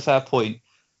point. That's a fair point.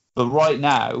 But right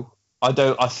now,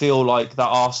 I feel like that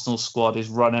Arsenal squad is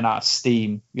running out of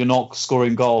steam. You're not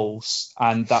scoring goals,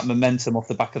 and that momentum off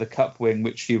the back of the cup win,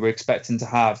 which you were expecting to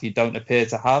have, you don't appear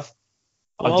to have.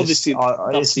 Well, obviously,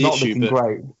 it's not looking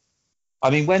great. I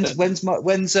mean,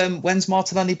 when's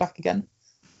Martinelli back again?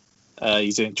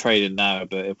 He's in training now,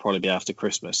 but it'll probably be after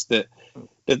Christmas. The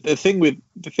thing with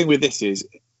this is,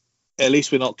 at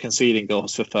least we're not conceding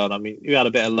goals for fun. I mean, we had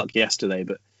a bit of luck yesterday,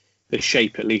 but the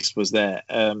shape at least was there.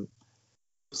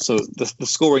 So the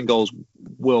scoring goals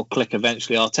will click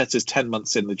eventually. Arteta's 10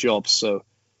 months in the job, so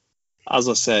as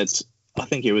I said, I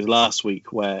think it was last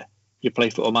week where you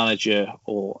play Football Manager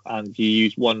and you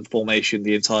use one formation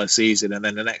the entire season, and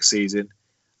then the next season,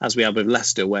 as we have with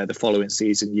Leicester, where the following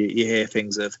season you hear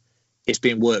things of it's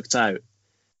been worked out,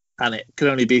 and it can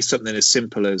only be something as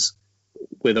simple as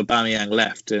with Aubameyang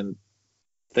left and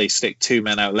they stick two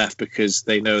men out left because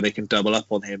they know they can double up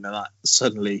on him, and that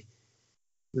suddenly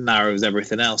narrows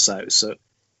everything else out. So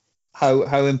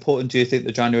how important do you think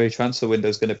the January transfer window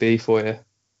is going to be for you?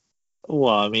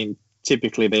 Well, I mean,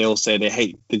 typically they all say they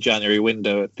hate the January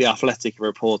window. The Athletic are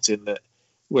reporting that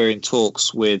we're in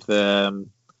talks with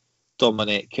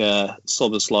Dominic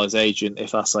Szoboszlai's agent,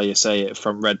 if that's how you say it,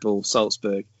 from Red Bull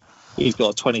Salzburg, he's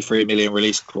got a 23 million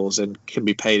release clause and can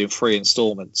be paid in 3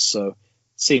 installments. So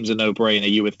seems a no-brainer,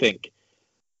 you would think.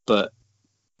 But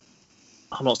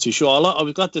I'm not too sure. I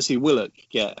was glad to see Willock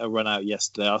get a run out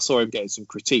yesterday. I saw him getting some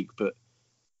critique, but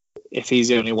if he's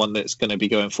the only one that's going to be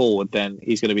going forward, then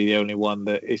he's going to be the only one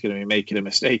that is going to be making a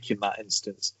mistake in that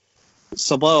instance.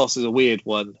 Ceballos is a weird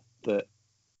one that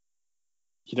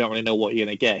you don't really know what you're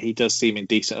going to get. He does seem in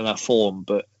decent enough form,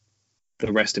 but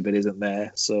the rest of it isn't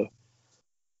there. So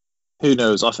who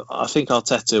knows? I think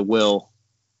Arteta will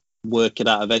work it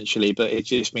out eventually, but it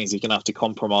just means he's going to have to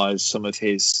compromise some of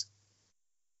his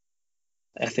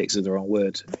ethics is the wrong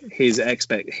word.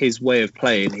 His way of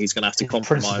playing, he's going to have to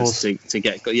compromise to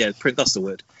get. Yeah, that's the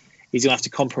word. He's going to have to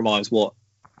compromise what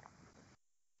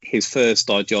his first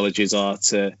ideologies are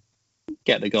to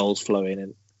get the goals flowing,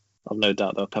 and I've no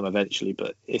doubt they'll come eventually.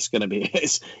 But it's going to be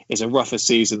it's a rougher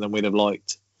season than we'd have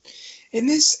liked. In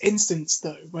this instance,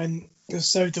 though, when you're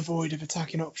so devoid of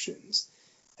attacking options,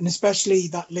 and especially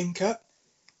that link up,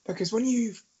 because when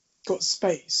you've got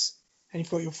space and you've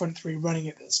got your front three running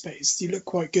at that space, you look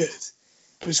quite good.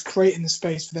 It was creating the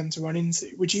space for them to run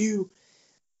into. Would you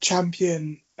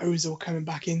champion Ozil coming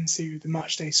back into the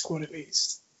matchday squad at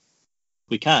least?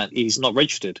 We can't. He's not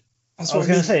registered. That's what I was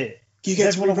going to say. You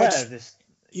get to aware of this.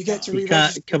 You get to He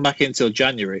can't come back until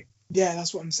January. Yeah,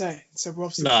 that's what I'm saying. So we're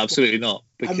obviously no, absolutely not.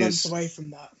 Because a month away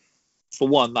from that. For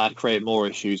one, that'd create more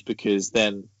issues because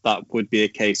then that would be a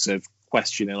case of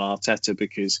questioning Arteta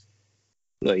because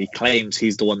look, he claims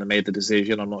he's the one that made the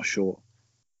decision. I'm not sure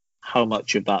how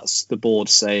much of that's the board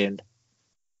saying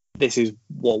this is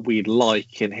what we'd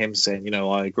like and him saying,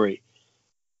 I agree.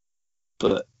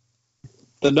 But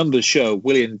the numbers show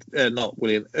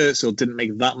Ozil didn't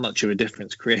make that much of a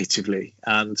difference creatively.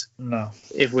 And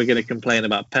if we're going to complain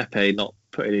about Pepe not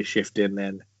putting his shift in,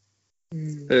 then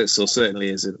Ozil certainly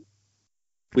isn't.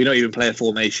 We don't even play a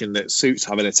formation that suits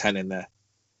having a 10 in there.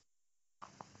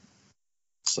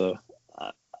 So,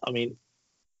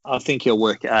 I think he'll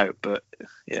work it out, but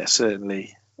yeah,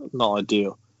 certainly not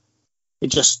ideal.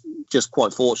 It's just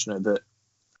quite fortunate that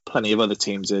plenty of other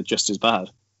teams are just as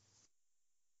bad.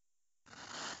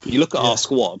 You look at our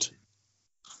squad,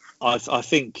 I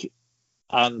think,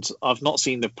 and I've not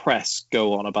seen the press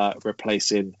go on about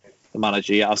replacing the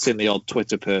manager yet. I've seen the odd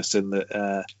Twitter person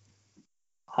that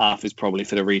half is probably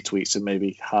for the retweets and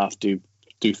maybe half do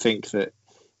think that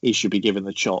he should be given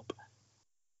the chop.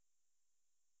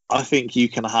 I think you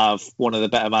can have one of the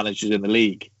better managers in the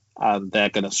league and they're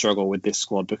going to struggle with this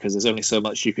squad because there's only so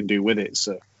much you can do with it.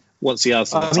 So once he has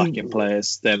some attacking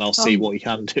players, then I'll see what he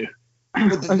can do.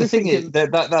 The thing is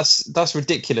that's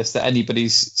ridiculous that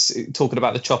anybody's talking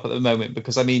about the chop at the moment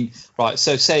because right,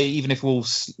 so say even if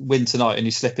Wolves win tonight and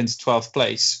you slip into 12th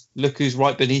place, look who's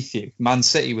right beneath you, Man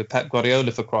City with Pep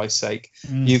Guardiola, for Christ's sake.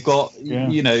 You've got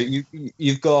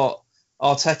you've got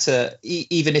Arteta,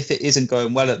 even if it isn't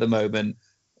going well at the moment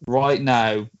right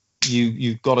now,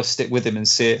 you've got to stick with him and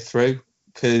see it through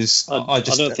because I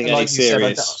don't think any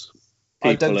serious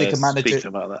I don't think a manager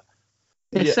about that.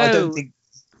 I don't think.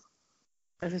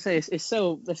 As I say, it's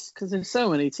so because there's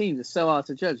so many teams. It's so hard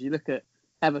to judge. You look at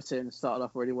Everton, started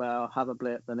off really well, have a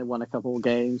blip, then they won a couple of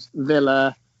games.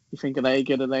 Villa, you think are they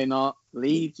good? Are they not?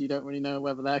 Leeds, you don't really know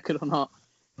whether they're good or not.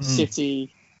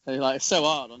 City, it's so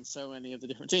hard on so many of the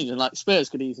different teams. And Spurs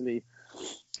could easily,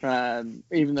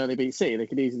 even though they beat City, they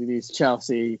could easily lose to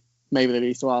Chelsea. Maybe they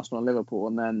lose to Arsenal and Liverpool,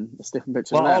 and then a different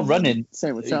picture. Well, I'll run in.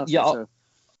 Same with Chelsea. Yeah,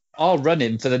 I'll run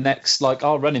in for the next 4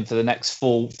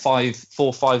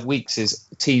 or 5 weeks is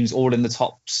teams all in the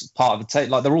top part of the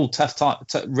table. They're all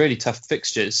really tough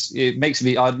fixtures. It makes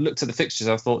me. I looked at the fixtures.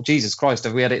 I thought, Jesus Christ,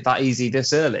 have we had it that easy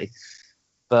this early?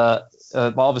 But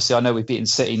obviously, I know we've beaten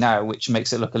City now, which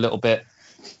makes it look go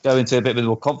into a bit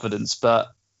more confidence. But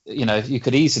you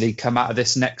could easily come out of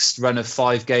this next run of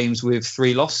 5 games with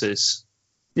 3 losses.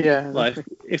 Yeah.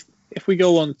 If we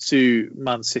go on to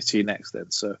Man City next,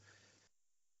 then so.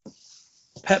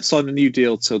 Pep signed a new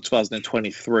deal till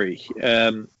 2023.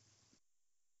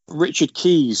 Richard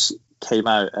Keys came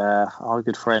out, our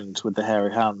good friend with the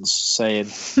hairy hands, saying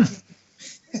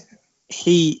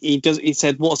he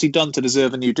said, what's he done to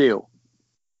deserve a new deal?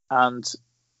 And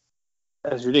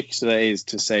as ridiculous as it is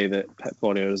to say that Pep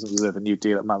Guardiola doesn't deserve a new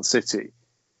deal at Man City,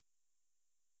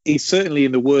 he's certainly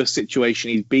in the worst situation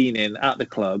he's been in at the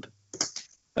club.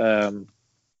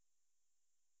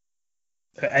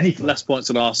 Any club. Less points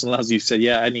than Arsenal, as you said.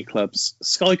 Yeah, any clubs.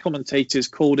 Sky commentators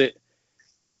called it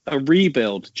a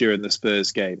rebuild during the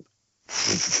Spurs game.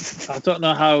 I don't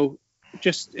know how.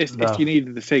 If you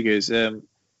needed the figures,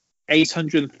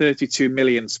 832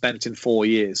 million spent in 4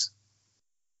 years.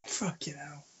 Fucking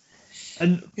hell.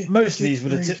 And most of these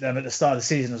would have tipped them at the start of the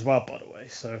season as well, by the way.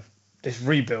 So this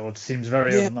rebuild seems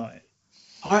very overnight.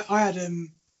 I had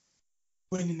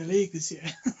winning the league this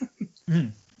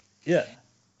year. Yeah.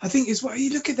 I think it's what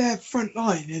you look at their front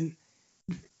line, and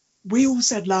we all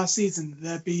said last season that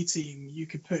their B team, you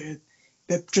could put it,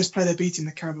 they just play their B team in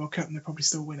the Carabao Cup and they probably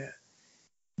still win it.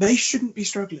 They shouldn't be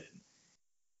struggling.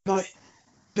 Like,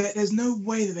 there's no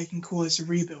way that they can call this a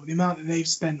rebuild. The amount that they've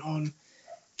spent on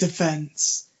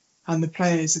defence and the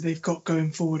players that they've got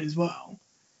going forward as well.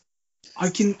 I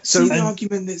can see the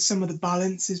argument that some of the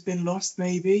balance has been lost,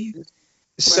 maybe.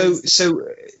 So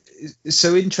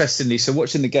interestingly, so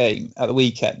watching the game at the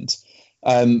weekend,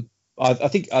 I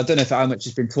think, I don't know how much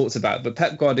has been talked about, but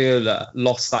Pep Guardiola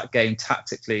lost that game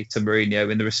tactically to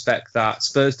Mourinho in the respect that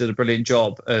Spurs did a brilliant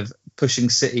job of pushing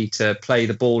City to play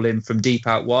the ball in from deep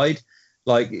out wide.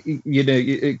 Like,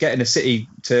 getting a City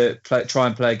to try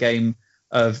and play a game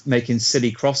of making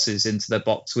silly crosses into their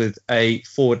box with a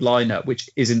forward lineup,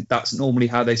 that's normally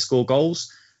how they score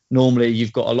goals. Normally,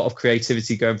 you've got a lot of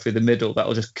creativity going through the middle that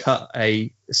will just cut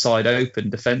a side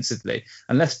open defensively.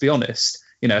 And let's be honest,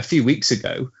 a few weeks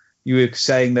ago, you were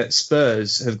saying that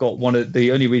Spurs have got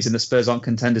the only reason that Spurs aren't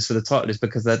contenders for the title is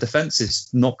because their defence is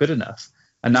not good enough.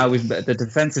 And now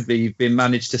defensively, you've been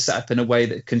managed to set up in a way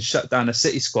that can shut down a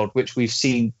City squad, which we've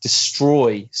seen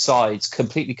destroy sides,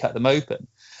 completely cut them open.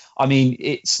 I mean,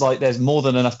 it's like there's more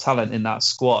than enough talent in that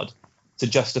squad to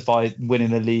justify winning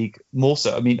the league more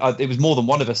so. I mean, it was more than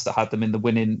one of us that had them in the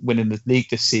winning the league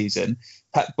this season.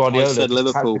 Pep Guardiola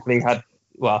tactically had,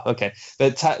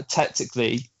 but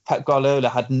tactically, Pep Guardiola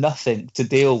had nothing to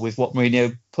deal with what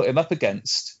Mourinho put him up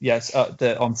against. Yes,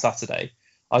 on Saturday.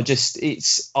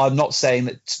 I'm not saying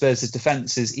that Spurs'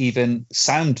 defence is even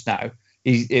sound now.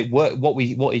 It worked. What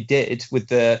he did with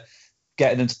the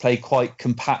getting them to play quite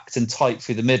compact and tight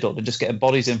through the middle and just getting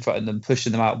bodies in front of them,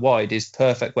 pushing them out wide is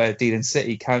perfect way of dealing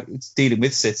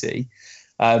with City.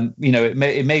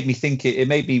 It made me think. It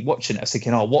made me watching it. I was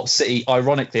thinking, what City?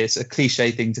 Ironically, it's a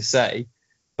cliche thing to say,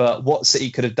 but what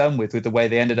City could have done with the way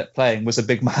they ended up playing was a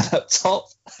big man up top.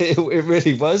 It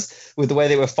really was, with the way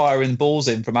they were firing balls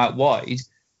in from out wide.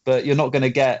 But you're not going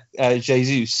to get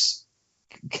Jesus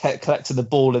collecting the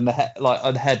ball in the head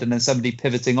and then somebody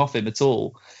pivoting off him at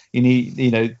all. You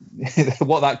need,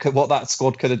 what that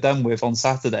squad could have done with on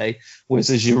Saturday was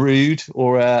a Giroud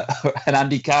or an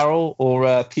Andy Carroll or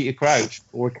a Peter Crouch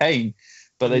or a Kane,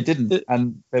 but they didn't,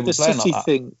 and they were playing like that. The City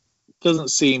thing doesn't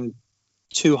seem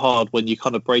too hard when you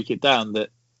kind of break it down. That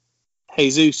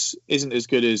Jesus isn't as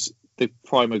good as the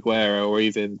prime Aguero, or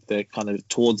even the kind of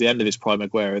towards the end of his prime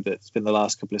Aguero that's been the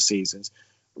last couple of seasons.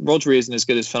 Rodri isn't as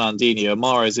good as Fernandinho.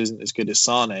 Mahrez isn't as good as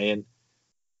Sane, and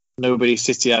nobody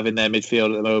City have in their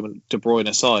midfield at the moment, De Bruyne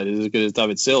aside, is as good as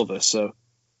David Silva. So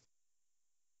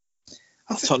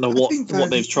I don't know what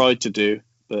they've tried to do,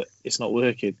 but it's not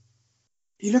working.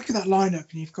 You look at that lineup,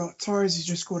 and you've got Torres, who's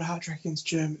just scored a hat trick against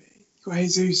Germany. You've got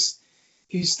Jesus,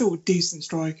 who's still a decent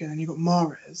striker, and you've got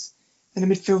Mahrez. And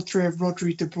the midfield three of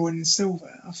Rodri, De Bruyne, and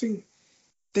Silva. I think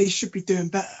they should be doing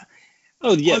better.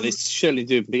 Oh yeah, they surely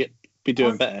do be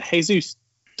doing better. Jesus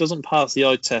doesn't pass the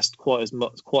eye test quite as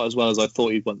well as I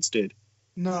thought he once did.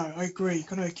 No, I agree. He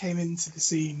kind of came into the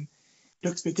scene,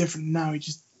 looks a bit different now. It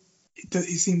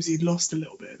seems he lost a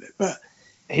little bit of it, but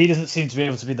he doesn't seem to be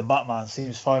able to be the Batman.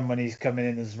 Seems fine when he's coming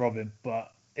in as Robin,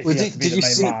 but if he has to be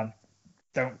the main man,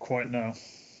 don't quite know.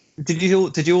 Did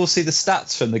you all see the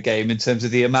stats from the game in terms of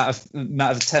the amount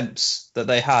of attempts that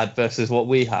they had versus what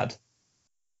we had?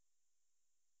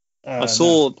 I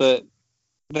saw that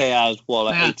they had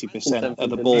 80% of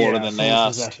the ball, and then they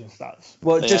asked.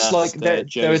 Well, just like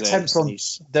their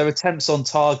attempts on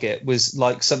target was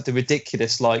like something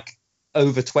ridiculous, like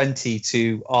over 20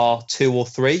 to our 2 or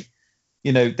 3.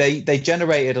 They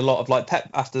generated a lot of, like, Pep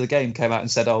after the game came out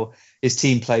and said, his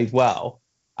team played well.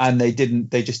 And they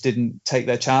just didn't take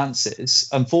their chances.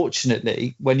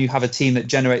 Unfortunately, when you have a team that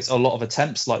generates a lot of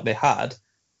attempts like they had,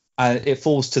 and it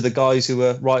falls to the guys who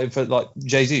are right in front, like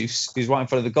Jesus, who's right in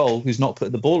front of the goal, who's not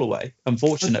putting the ball away.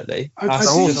 Unfortunately, there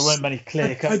weren't many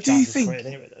clear cut chances. I do think,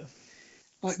 anyway, though,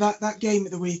 like that game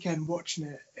at the weekend, watching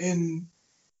it,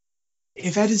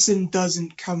 if Edison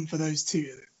doesn't come for those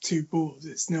two balls,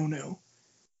 it's 0-0.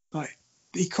 Like,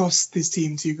 he cost his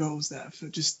team 2 goals there for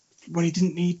just when he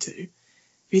didn't need to.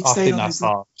 He'd stayed on his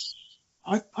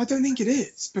I don't think it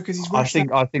is, because he's rushed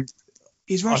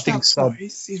he's rushed out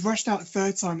twice. He's rushed out a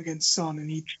third time against Son, and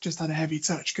he just had a heavy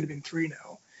touch. Could have been 3-0.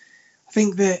 I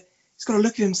think that he's got to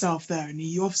look at himself there, and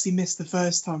he obviously missed the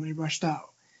first time when he rushed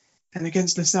out. And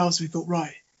against Lo Celso, we thought,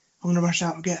 right, I'm going to rush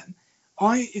out again.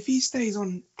 If he stays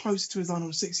on closer to his own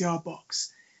 6-yard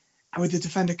box with the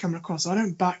defender coming across, I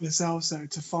don't back Lo Celso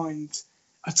to find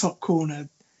a top corner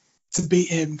to beat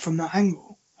him from that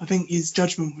angle. I think his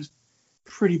judgment was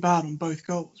pretty bad on both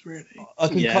goals, really. I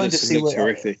can kind of see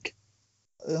terrific.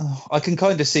 I can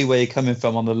kind of see where you're coming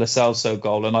from on the Lo Celso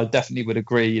goal, and I definitely would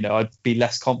agree. You know, I'd be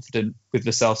less confident with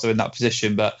Lo Celso in that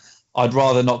position, but I'd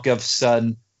rather not give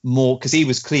Son more because he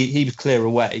was clear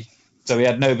away, so he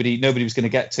had nobody was going to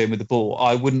get to him with the ball.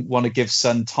 I wouldn't want to give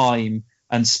Son time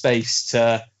and space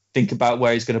to think about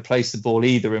where he's going to place the ball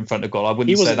either in front of goal. I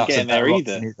wouldn't say that's a better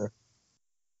option either.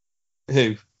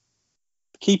 Who?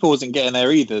 The keeper wasn't getting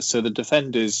there either, so the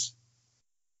defenders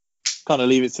kind of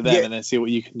leave it to them and then see what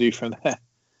you can do from there.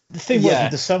 The thing was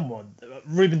with the Son one,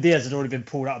 Ruben Diaz had already been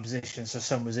pulled out of position, so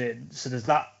Son was in. So there's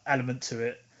that element to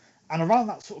it. And around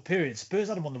that sort of period, Spurs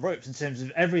had him on the ropes in terms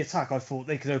of every attack. I thought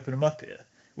they could open him up here,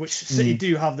 which City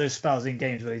do have those spells in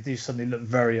games where they do suddenly look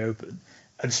very open.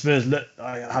 And Spurs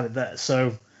had it there.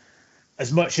 So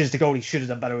as much as the goalie should have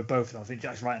done better with both of them, I think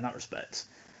Jack's right in that respect.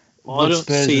 Well, I don't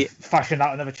see fashioned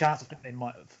out another chance. I think they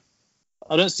might have.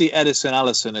 I don't see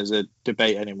Ederson as a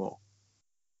debate anymore.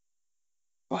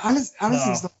 Well,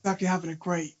 Alisson's not exactly having a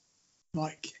great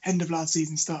end of last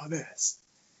season, start of this.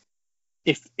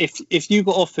 If you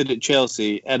got offered at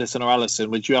Chelsea, Ederson or Alisson,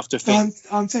 would you have to think?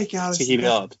 I'm taking Alisson. To keep it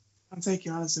hard. I'm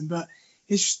taking Alisson, but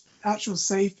his actual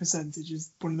save percentage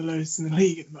is one of the lowest in the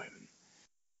league at the moment.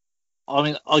 I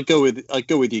mean, I go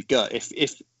with your gut.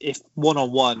 If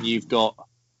 1-on-1 you've got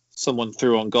someone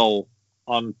through on goal,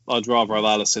 I'd rather have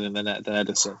Alisson in the net than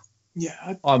Ederson.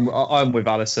 Yeah, I'm with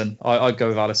Alisson. I'd go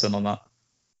with Alisson on that.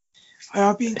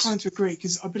 I'd be inclined to agree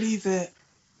because I believe that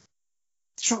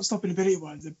shot stopping ability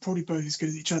wise, they're probably both as good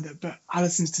as each other. But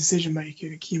Alisson's decision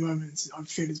making at key moments, I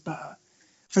feel, is better. I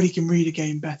feel he can read a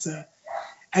game better.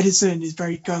 Ederson is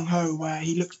very gung ho, where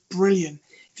he looks brilliant.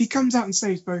 If he comes out and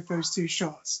saves both those two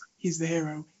shots, he's the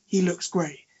hero. He looks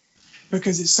great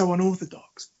because it's so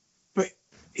unorthodox. But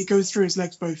it goes through his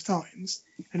legs both times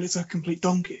and it's a complete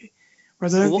donkey.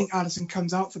 Whereas I don't think Alisson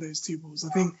comes out for those two balls. I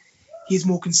think he's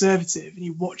more conservative and he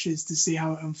watches to see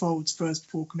how it unfolds first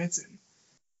before committing.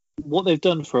 What they've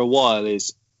done for a while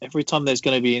is every time there's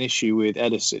going to be an issue with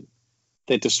Ederson,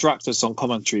 they distract us on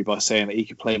commentary by saying that he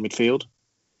could play midfield.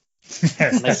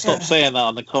 And they've stopped saying that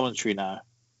on the commentary now.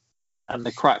 And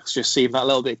the cracks just seem that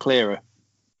little bit clearer.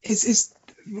 It's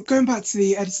going back to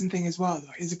the Ederson thing as well,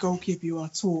 though, as a goalkeeper, you are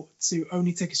taught to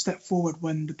only take a step forward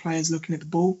when the player's looking at the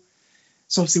ball.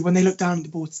 So obviously when they look down at the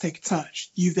ball to take a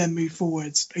touch, you then move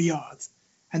forwards a yard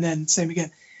and then same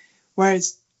again.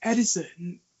 Whereas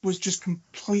Ederson was just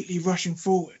completely rushing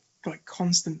forward,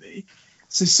 constantly.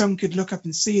 So some could look up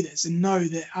and see this and know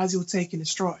that as you're taking a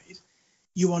stride,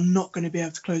 you are not going to be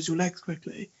able to close your legs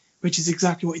quickly, which is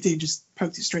exactly what he did, just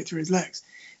poked it straight through his legs.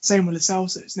 Same with Lo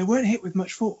Celso. They weren't hit with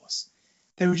much force.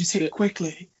 They were just hit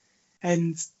quickly.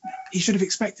 And he should have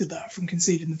expected that from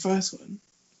conceding the first one.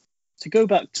 To go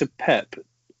back to Pep,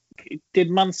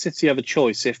 did Man City have a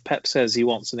choice if Pep says he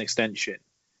wants an extension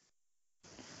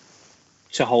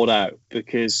to hold out?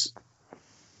 Because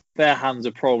their hands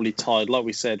are probably tied, like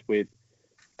we said, with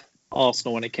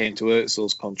Arsenal when it came to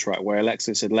Özil's contract, where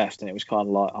Alexis had left and it was kind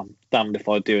of like, I'm damned if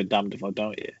I do and damned if I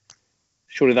don't here.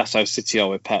 Surely that's how City are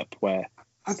with Pep, where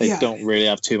they don't really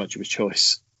have too much of a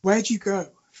choice. Where do you go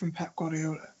from Pep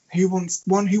Guardiola? Who wants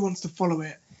to follow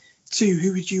it? Two,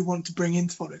 who would you want to bring in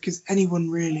to follow? Because anyone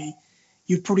really,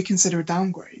 you'd probably consider a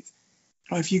downgrade.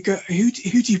 If you go, who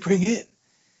do you bring in?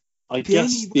 I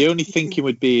guess the only thinking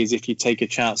would be is if you take a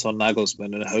chance on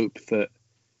Nagelsmann and hope that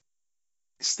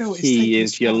he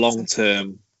is your long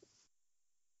term.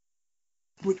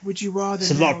 Would you rather?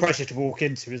 It's a lot of pressure to walk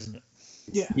into, isn't it?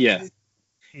 Yeah.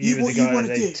 What you want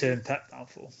to do? Turn Pep down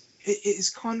for. It's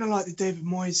kind of like the David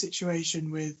Moyes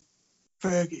situation with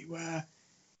Fergie, where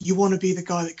you want to be the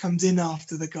guy that comes in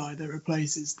after the guy that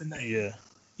replaces the name. Yeah.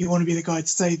 You want to be the guy to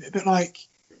save it. A bit like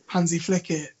Hansi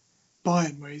Flick at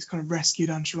Bayern, where he's kind of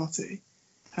rescued Ancelotti's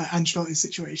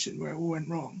situation where it all went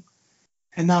wrong.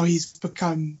 And now he's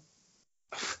become,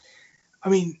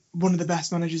 one of the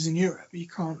best managers in Europe. You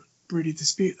can't really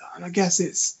dispute that. And I guess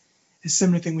it's a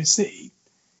similar thing with City.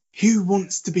 Who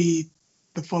wants to be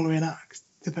the following act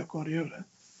to Pep Guardiola?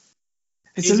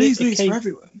 It's a lose-lose for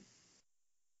everyone.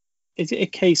 Is it a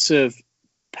case of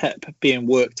Pep being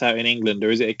worked out in England, or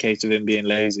is it a case of him being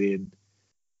lazy and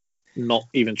not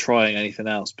even trying anything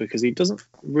else? Because he doesn't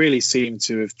really seem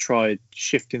to have tried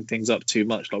shifting things up too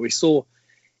much. Like we saw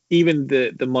even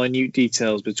the minute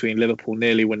details between Liverpool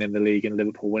nearly winning the league and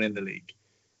Liverpool winning the league.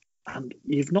 And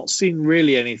you've not seen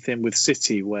really anything with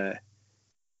City where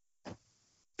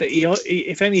that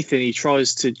if anything, he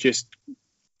tries to just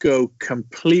go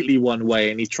completely one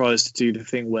way and he tries to do the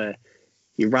thing where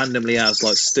he randomly has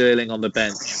like Sterling on the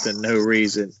bench for no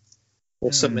reason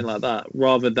or something like that,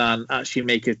 rather than actually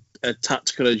make a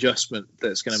tactical adjustment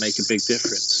that's going to make a big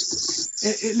difference.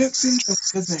 It looks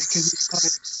interesting, doesn't it? Because it's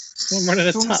like someone running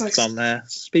a taps on their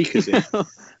speakers in.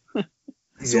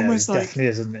 It's almost like definitely,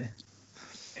 isn't it?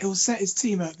 It will set his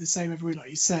team up the same every week, like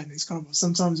you said. And it's kind of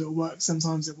sometimes it will work,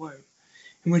 sometimes it won't,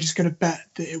 and we're just going to bet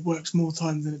that it works more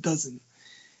times than it doesn't.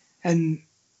 And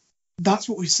that's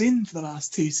what we've seen for the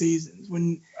last 2 seasons.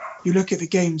 When you look at the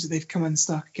games that they've come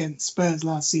unstuck against Spurs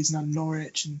last season and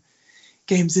Norwich, and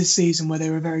games this season where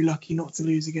they were very lucky not to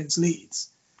lose against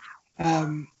Leeds,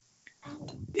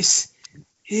 it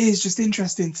is just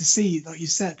interesting to see, like you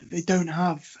said, that they don't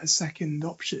have a second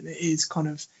option. It is kind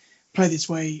of play this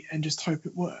way and just hope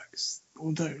it works,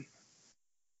 or don't.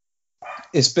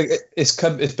 It's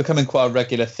becoming quite a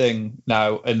regular thing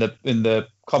now in the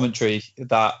commentary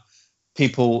that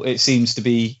people, it seems to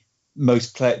be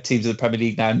most teams of the Premier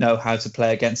League now know how to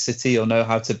play against City or know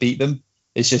how to beat them.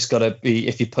 It's just got to be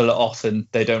if you pull it off and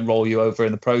they don't roll you over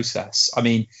in the process. I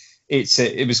mean,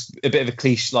 it was a bit of a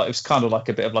cliche, like it was kind of like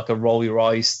a bit of like a roll your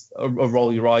eyes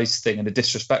thing and a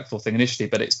disrespectful thing initially,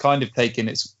 but it's kind of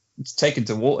it's taken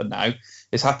to water now.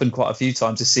 It's happened quite a few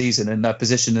times this season, and their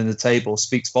position in the table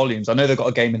speaks volumes. I know they've got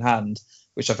a game in hand,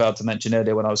 which I failed to mention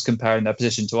earlier when I was comparing their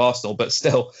position to Arsenal, but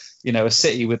still, a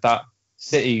City with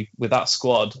that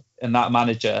squad and that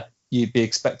manager, you'd be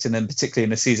expecting them, particularly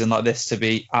in a season like this, to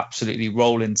be absolutely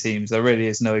rolling teams. There really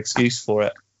is no excuse for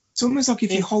it. It's almost like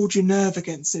if you hold your nerve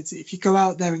against City, if you go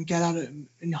out there and get at them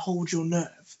and hold your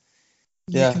nerve,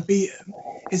 you can beat them.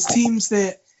 It's teams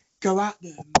that go at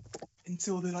them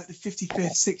until they're like the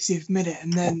 55th, 60th minute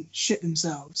and then shit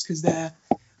themselves because they're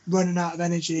running out of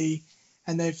energy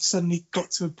and they've suddenly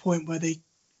got to a point where they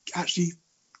actually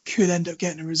could end up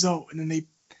getting a result, and then they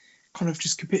kind of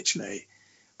just capitulate.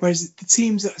 Whereas the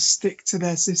teams that stick to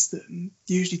their system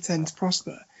usually tend to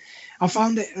prosper. I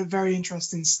found it a very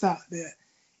interesting stat that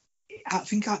I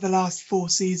think at the last 4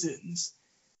 seasons,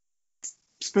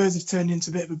 Spurs have turned into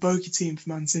a bit of a bogey team for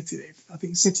Man City. I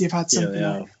think City have had something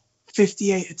like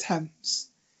 58 attempts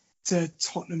to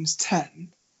Tottenham's 10.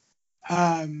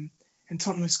 And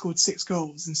Tottenham have scored 6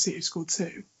 goals and City have scored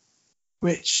 2,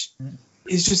 which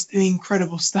is just an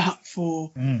incredible stat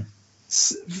for,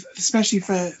 especially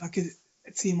for like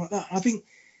a team like that. I think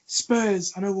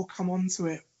Spurs, I know we'll come on to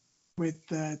it with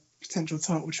the potential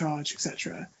title charge,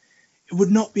 etc. It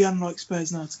would not be unlike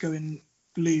Spurs now to go and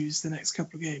lose the next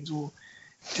couple of games or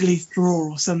at least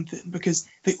draw or something, because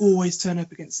they always turn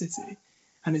up against City.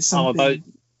 And it's something... I'm about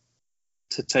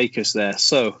to take us there.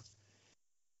 So,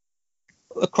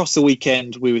 across the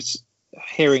weekend, we were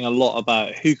hearing a lot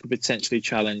about who could potentially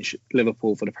challenge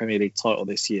Liverpool for the Premier League title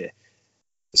this year.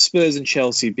 Spurs and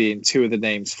Chelsea being 2 of the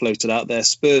names floated out there.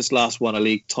 Spurs last won a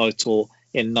league title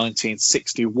in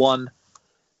 1961.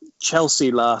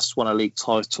 Chelsea last won a league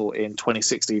title in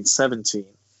 2016-17.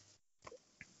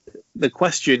 The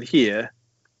question here,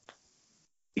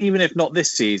 even if not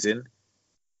this season,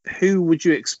 who would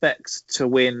you expect to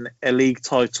win a league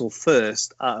title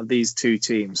first out of these 2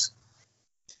 teams?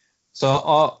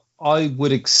 So I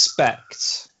would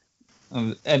expect,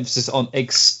 emphasis on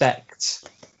expect,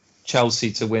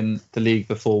 Chelsea to win the league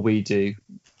before we do,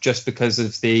 just because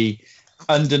of the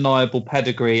undeniable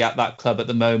pedigree at that club at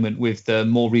the moment with the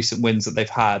more recent wins that they've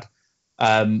had.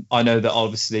 I know that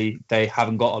obviously they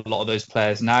haven't got a lot of those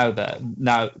players now, but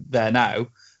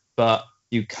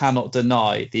you cannot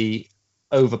deny the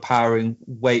overpowering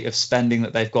weight of spending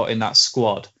that they've got in that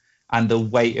squad and the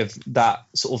weight of that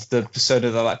sort of the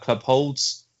persona that club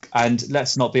holds. And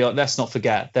let's not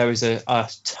forget, there is a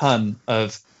ton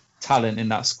of talent in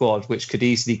that squad which could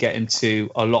easily get into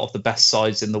a lot of the best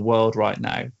sides in the world right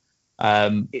now.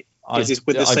 Is this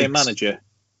with the same manager?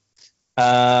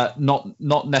 Not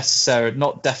necessarily,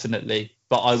 not definitely,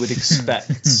 but I would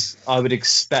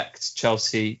expect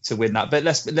Chelsea to win that. But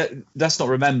let's not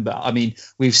remember. I mean,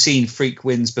 we've seen freak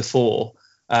wins before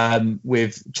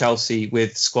with Chelsea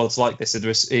with squads like this.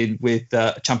 With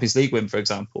Champions League win, for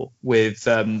example, with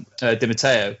Di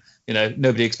Matteo.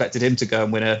 Nobody expected him to go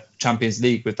and win a Champions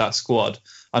League with that squad.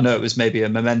 I know it was maybe a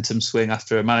momentum swing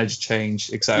after a manager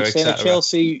change, etc. You're saying a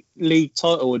Chelsea league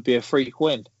title would be a freak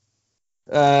win?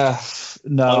 No, I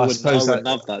wouldn't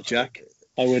have that, Jack.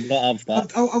 I would not have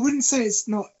that. I wouldn't say it's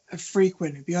not a freak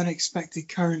win. It'd be unexpected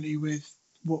currently with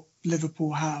what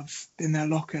Liverpool have in their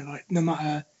locker. Like, no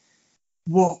matter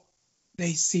what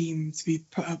they seem to be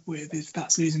put up with, if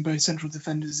that's losing both central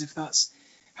defenders, if that's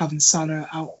having Salah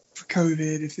out for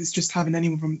COVID, if it's just having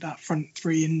anyone from that front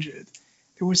 3 injured,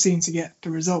 they always seem to get the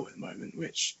result at the moment,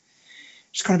 which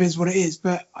just kind of is what it is.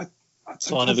 But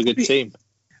sign of a good team.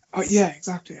 Yeah,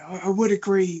 exactly. I would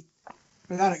agree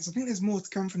with Alex. I think there's more to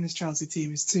come from this Chelsea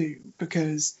team too,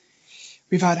 because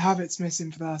we've had Havertz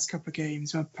missing for the last couple of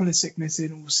games. We've had Pulisic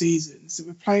missing all season. So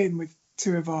we're playing with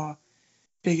two of our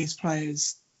biggest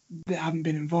players that haven't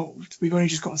been involved. We've only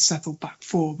just got a settled back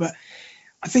four. But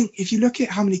I think if you look at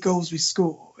how many goals we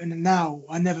score, and now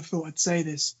I never thought I'd say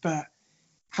this, but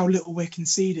how little we're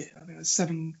conceding. I think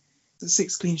it's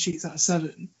 6 clean sheets out of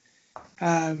 7.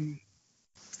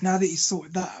 Now that he's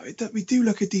sorted that out, we do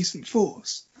look a decent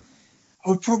force. I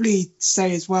would probably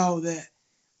say as well that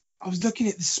I was looking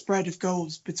at the spread of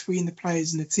goals between the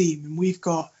players in the team, and we've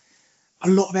got a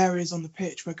lot of areas on the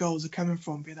pitch where goals are coming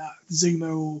from, be that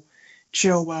Zuma or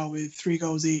Chilwell with 3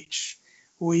 goals each,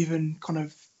 or even kind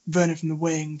of Werner from the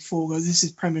wing, 4 goals. This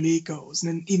is Premier League goals.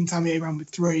 And then even Tammy Abraham with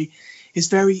 3 is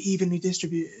very evenly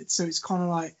distributed. So it's kind of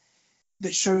like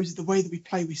that shows the way that we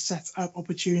play, we set up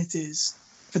opportunities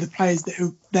for the players that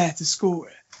are there to score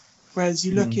it. Whereas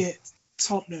you look at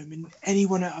Tottenham, and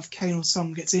anyone out of Kane or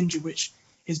Son gets injured, which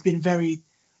has been very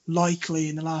likely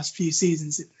in the last few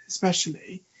seasons,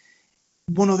 especially,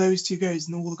 one of those 2 goes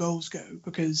and all the goals go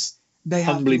because they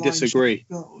have humbly disagree.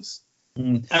 Goals.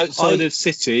 Outside of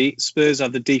City, Spurs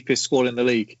have the deepest squad in the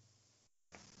league.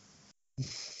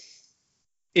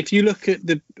 If you look at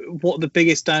if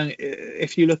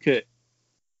you look at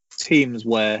teams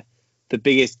where the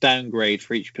biggest downgrade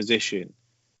for each position,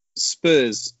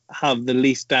 Spurs have the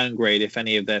least downgrade if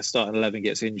any of their starting 11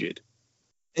 gets injured.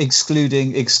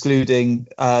 Excluding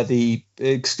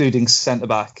centre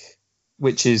back,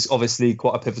 which is obviously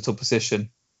quite a pivotal position.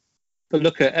 But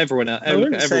look at everyone.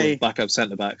 Everyone's backup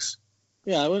centre backs.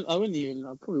 Yeah, I probably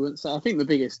wouldn't say. I think the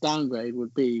biggest downgrade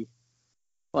would be.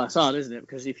 Well, it's hard, isn't it?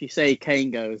 Because if you say Kane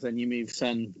goes, then you move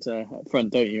Son to up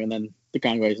front, don't you? And then the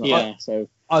downgrade's not there. So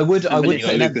I would put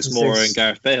Lucas Moura and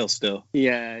Gareth Bale still.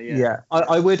 Yeah.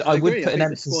 I would put an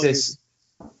emphasis.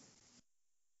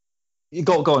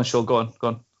 Go on, Sean. Go on.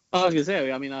 I was going to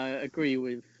say. I mean, I agree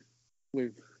with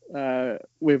Luke.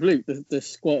 The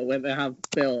squad, when they have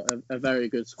built a very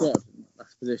good squad in that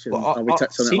position. We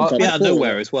touched on it. Seems to be out of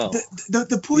nowhere as well.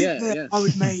 The point I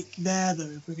would make there, though,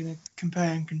 if we're going to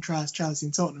compare and contrast Chelsea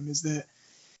and Tottenham, is that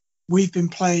we've been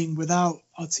playing without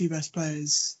our 2 best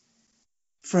players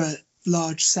for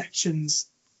large sections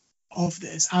of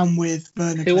this, and with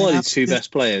Werner. Who are the 2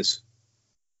 best players?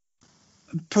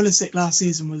 Pulisic last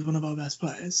season was one of our best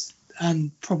players,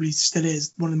 and probably still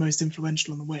is one of the most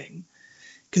influential on the wing,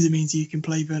 because it means you can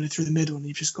play Werner through the middle, and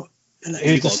you've just got.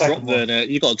 You got to drop Werner.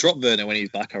 You got to drop Werner when he's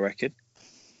back, I reckon.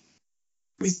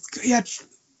 He had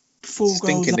 4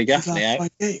 goals in the last 5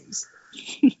 games.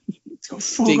 He's got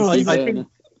 4 goals.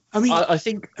 I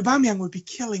think Aubameyang would be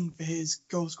killing for his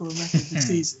goal scoring record this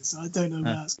season. So I don't know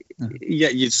where that's. Yeah,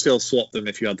 you'd still swap them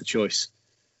if you had the choice.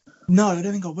 No, I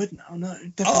don't think I would now. No,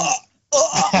 definitely. A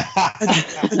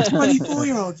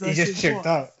 24-year-old versus he just checked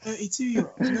out.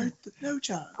 32-year-old. No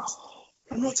chance.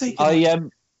 I'm not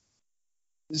taking.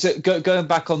 So going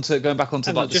back onto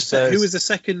like just who was the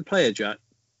second player, Jack?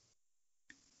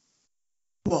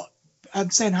 What? I'm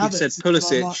saying Havertz. You said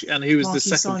Pulisic, and who was the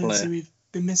second player? Who we've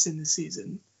been missing this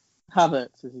season.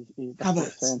 Havertz.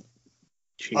 Havertz.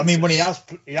 I mean, when he has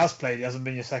played, he hasn't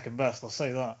been your second best. I'll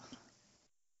say that.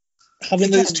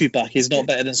 Having those 2 back is not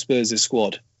better than Spurs'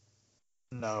 squad.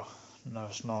 No,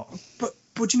 it's not. But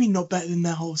what do you mean not better than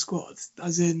their whole squad?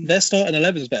 As in, their starting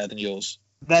 11 is better than yours.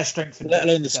 Their strength, let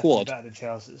alone the squad, better than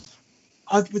Chelsea's.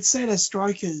 I would say their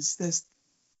strikers, they're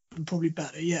probably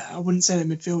better. Yeah, I wouldn't say their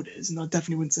midfielders, and I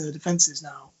definitely wouldn't say their defences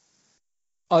now.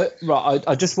 I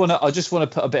just want to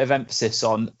put a bit of emphasis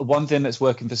on one thing that's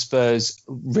working for Spurs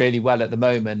really well at the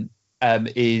moment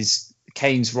is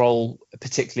Kane's role,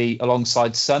 particularly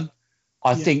alongside Son.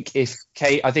 Think as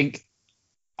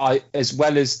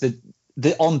well as the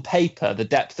on paper, the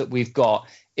depth that we've got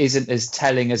isn't as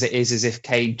telling as it is as if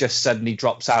Kane just suddenly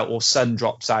drops out or Son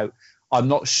drops out. I'm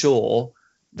not sure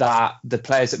that the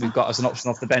players that we've got as an option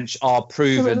off the bench are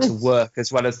proven to work as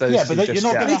well as those. Yeah, but you're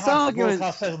not going to have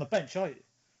world-class players on the bench, are you?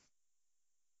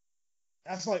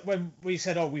 That's like when we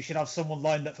said, we should have someone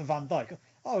lined up for Van Dijk.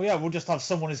 Oh yeah, we'll just have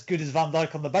someone as good as Van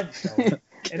Dijk on the bench. You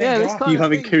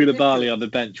having Koulibaly on the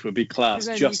bench would be class,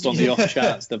 just on the off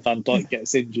chance that Van Dijk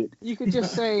gets injured. You could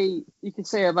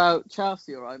say about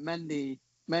Chelsea, all right, Mendy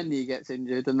gets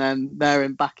injured, and then they're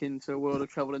back into a world of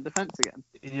trouble in defence again.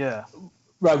 Yeah.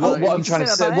 Right. What I'm trying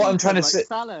to say.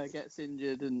 Salah gets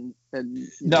injured, and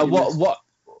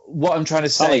what I'm trying to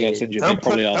say. Salah gets injured, they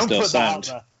probably are still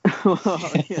sound.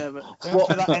 Yeah, but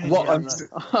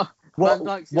Van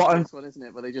Dijk's this one, isn't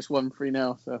it? But they just won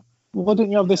 3-0. So why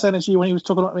didn't you have this energy when he was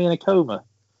talking about me in a coma?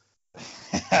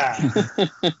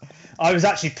 I was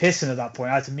actually pissing at that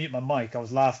point. I had to mute my mic. I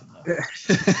was laughing though.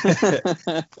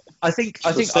 I think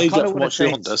I kind of want to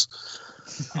change.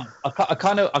 I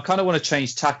kind of want to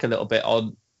change tack a little bit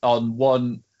on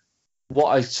one.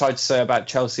 What I tried to say about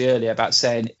Chelsea earlier, about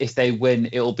saying if they win,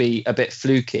 it'll be a bit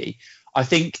fluky. I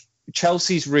think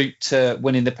Chelsea's route to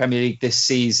winning the Premier League this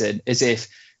season is if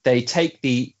they take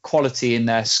the quality in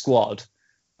their squad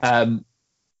and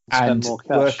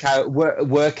work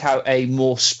out a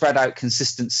more spread out,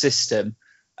 consistent system,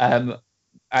 and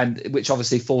which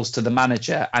obviously falls to the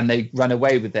manager, and they run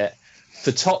away with it.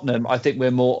 For Tottenham, I think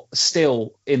we're more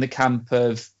still in the camp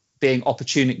of being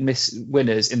opportunity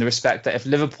winners, in the respect that if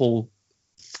Liverpool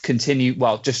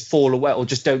just fall away or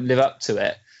just don't live up to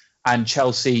it, and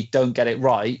Chelsea don't get it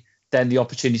right, then the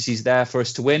opportunity is there for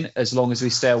us to win, as long as we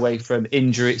stay away from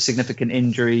significant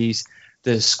injuries,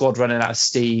 the squad running out of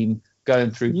steam,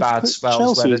 going through bad spells.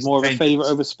 Chelsea is more of a favourite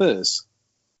over Spurs.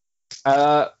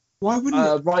 Why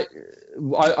wouldn't right?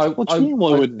 What do you mean?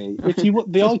 Why wouldn't he? If you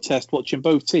the eye test watching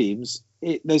both teams,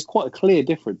 there's quite a clear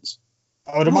difference.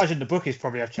 I would imagine the bookies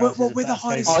probably have Chelsea. With the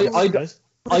highest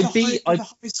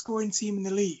scoring team in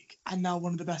the league, and now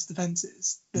one of the best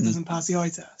defences that doesn't pass the eye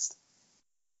test.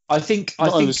 I think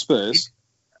Spurs.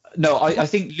 I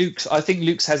think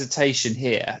Luke's hesitation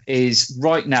here is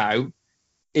right now.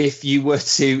 If you were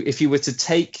to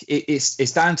take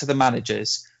it's down to the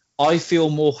managers. I feel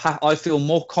more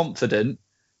confident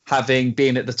having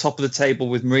been at the top of the table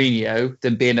with Mourinho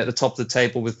than being at the top of the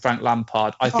table with Frank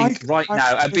Lampard. I think right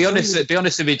now, and be honest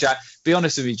with me, Jack. If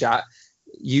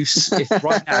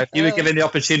right now, if you were given the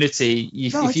opportunity,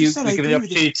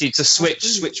 to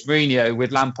switch Mourinho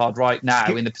with Lampard right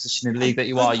now in the position in the league that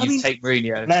you are, you take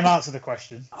Mourinho. Let him answer the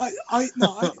question.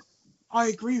 I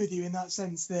agree with you in that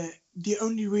sense that the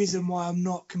only reason why I'm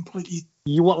not completely...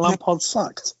 You want Lampard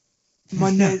sacked?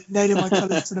 Nailing my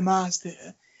colours to the mast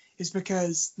here is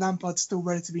because Lampard's still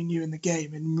relatively new in the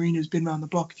game, and Mourinho's been around the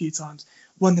block a few times,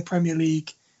 won the Premier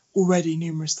League already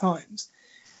numerous times,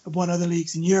 won other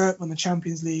leagues in Europe, won the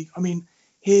Champions League. I mean,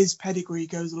 his pedigree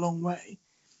goes a long way.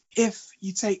 If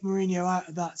you take Mourinho out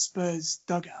of that Spurs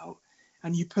dugout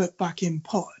and you put back in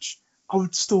Poch, I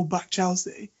would still back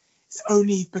Chelsea. It's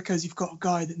only because you've got a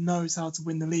guy that knows how to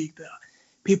win the league that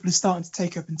people are starting to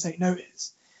take up and take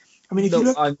notice. I mean, if you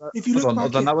look back,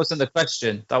 that wasn't the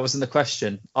question. That wasn't the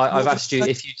question. I've asked you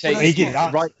if you take. He did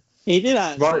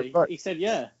actually. Right. He said,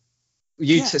 yeah.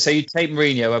 So you take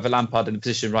Mourinho over Lampard in the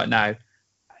position right now.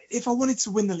 If I wanted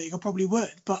to win the league, I probably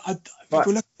would. But if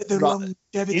we look at the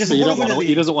longevity, he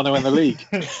doesn't want to win the league.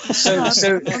 I'm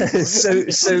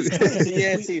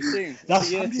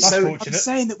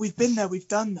saying that we've been there, we've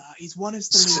done that. He's won us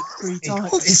the league 3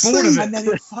 times, and then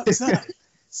it fucks up.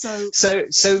 So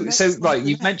right,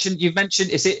 you've mentioned you've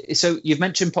mentioned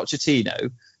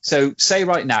Pochettino. So say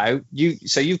right now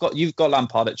you've got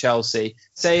Lampard at Chelsea.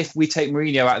 Say if we take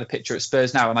Mourinho out of the picture at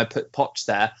Spurs now and I put Poch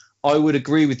there, I would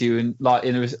agree with you,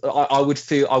 I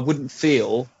wouldn't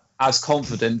feel as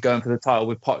confident going for the title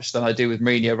with Poch than I do with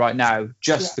Mourinho right now,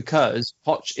 because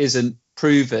Poch isn't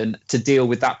proven to deal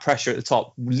with that pressure at the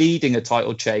top. Leading a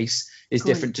title chase is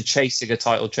different to chasing a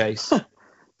title chase.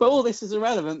 But all this is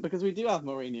irrelevant because we do have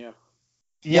Mourinho.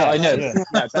 Yeah, I know.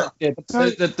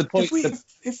 The point.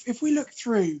 If we look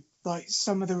through like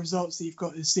some of the results that you've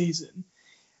got this season,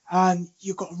 and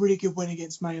you've got a really good win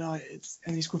against Man United,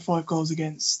 and you scored 5 goals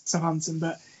against Southampton,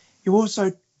 but you've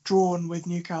also drawn with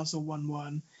Newcastle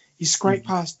 1-1. You scraped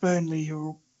past Burnley, who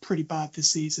are pretty bad this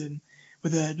season,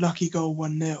 with a lucky goal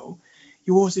 1-0.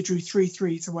 You also drew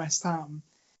 3-3 to West Ham,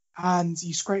 and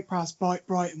you scraped past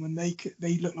Brighton when they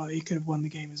looked like they could have won the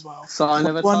game as well. Sign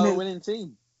of a title-winning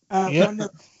team. It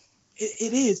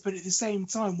is, but at the same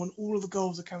time, when all of the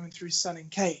goals are coming through Son and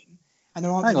Kane, and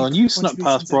there aren't. Hang on, you snuck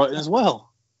past Brighton as well.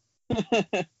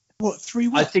 What,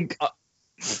 3-1? I think,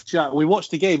 Jack, we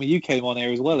watched the game and you came on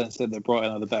here as well and said that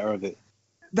Brighton are the better of it.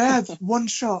 They had one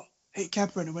shot at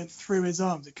Kepa and it went through his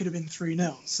arms. It could have been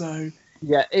 3-0. So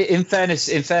yeah, in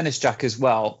fairness, Jack, as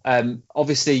well.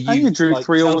 Obviously, you drew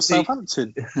 3 over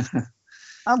Southampton.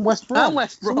 And West Brom.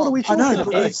 So what are we talking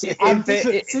about? Since then,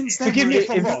 forgive me if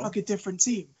I'm it wrong. looked like a different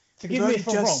team. Forgive me if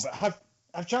I'm wrong, but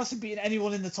have Chelsea beaten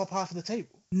anyone in the top half of the table?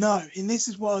 No, and this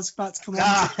is what I was about to come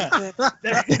on.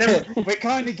 We're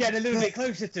kind of getting a little bit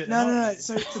closer to it. No.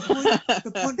 So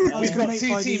the point I was we've got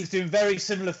 2 teams doing very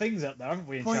similar things up there, haven't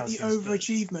we? The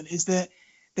overachievement is that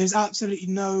there's absolutely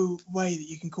no way that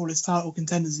you can call us title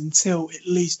contenders until at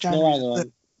least January. No.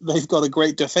 They've got a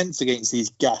great defence against these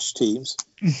gash teams.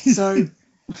 So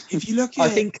if you look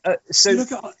at, if you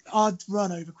look at our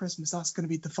run over Christmas, that's going to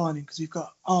be defining because we've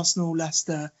got Arsenal,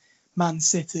 Leicester, Man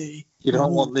City. You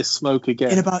don't want this smoke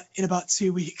again. In about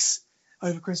 2 weeks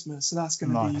over Christmas, so that's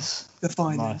going to be the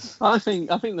final. Nice. I think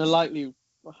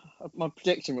my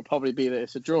prediction would probably be that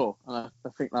it's a draw, and I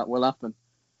think that will happen.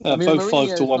 Both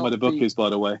Mourinho's 5-1 with the bookies, by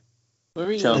the way.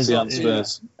 Chelsea and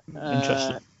Spurs.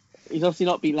 Interesting. He's obviously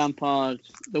not beat Lampard.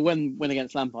 The win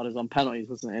against Lampard is on penalties,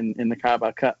 wasn't it, in the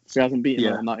Carabao Cup? So he hasn't beaten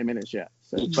him in 90 minutes yet.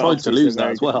 So he tried to lose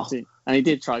that as well. And he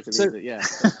did try to lose it, yeah.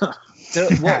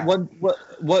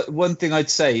 One thing I'd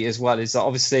say as well is that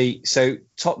obviously, so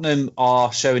Tottenham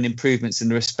are showing improvements in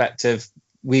the respect of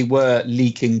we were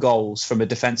leaking goals from a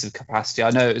defensive capacity. I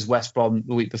know it was West Brom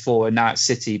the week before and now it's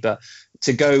City, but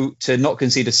to not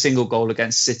concede a single goal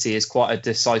against City is quite a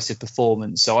decisive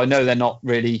performance. So I know they're not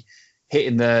really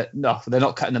they're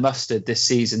not cutting the mustard this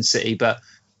season, City, but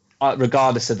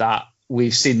regardless of that,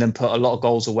 we've seen them put a lot of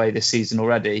goals away this season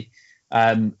already.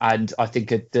 And I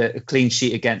think a clean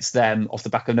sheet against them off the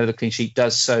back of another clean sheet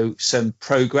does show some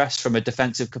progress from a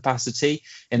defensive capacity,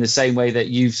 in the same way that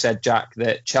you've said, Jack,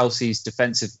 that Chelsea's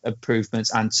defensive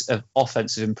improvements and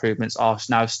offensive improvements are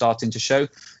now starting to show.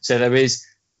 So there is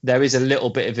a little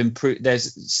bit of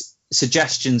there's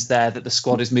suggestions there that the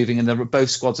squad is moving both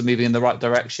squads are moving in the right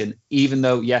direction, even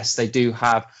though, yes, they do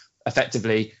have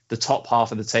effectively the top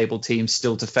half of the table teams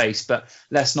still to face. But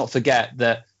let's not forget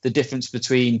that the difference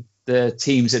between the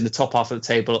teams in the top half of the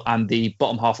table and the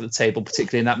bottom half of the table,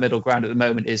 particularly in that middle ground at the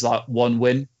moment, is like one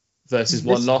win versus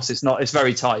one loss. It's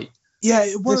very tight. Yeah,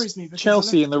 it worries me.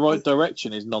 Chelsea in the right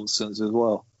direction is nonsense as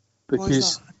well.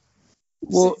 Because,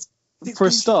 for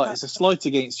a start, it's a slight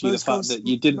against you, the fact that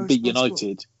you didn't beat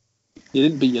United. You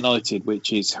didn't beat United,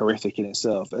 which is horrific in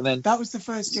itself. And then that was the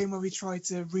first game where we tried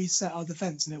to reset our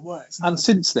defence, and it works. And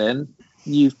since then,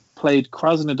 you've played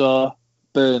Krasnodar,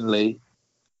 Burnley,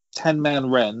 10-man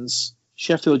Rennes,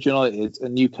 Sheffield United,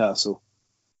 and Newcastle,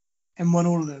 and won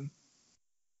all of them.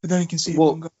 But then you can see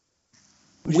one goal.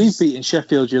 We've beaten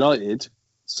Sheffield United,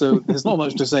 so there's not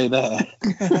much to say there.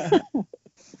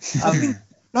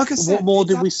 Like I said, what more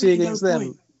did we see against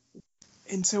them?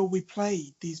 Until we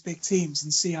play these big teams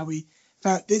and see how we.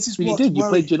 This is what you did. You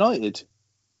played United.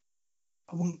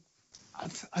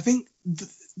 I think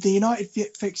the United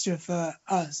fixture for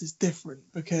us is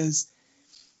different because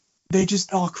they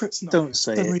just are kryptonite. Don't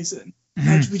say for some reason.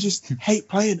 We just hate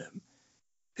playing them.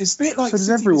 It's a bit like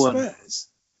City with Spurs.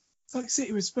 It's like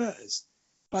City with Spurs.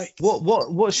 Like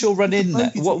what's your run in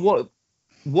there?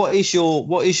 What is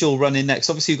your run in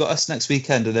next? Obviously, you've got us next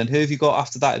weekend, and then who have you got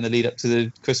after that in the lead up to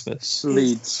the Christmas?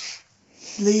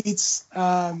 Leeds,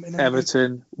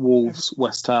 Everton, Wolves,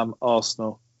 West Ham,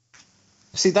 Arsenal.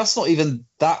 See, that's not even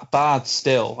that bad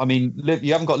still. I mean,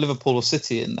 you haven't got Liverpool or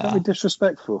City in there. Don't be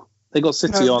disrespectful. They got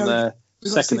City on the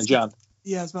 2nd of Jan.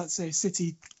 Yeah, I was about to say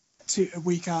City a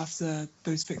week after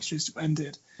those fixtures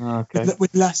ended. Okay.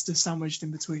 With Leicester sandwiched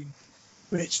in between.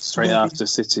 Straight after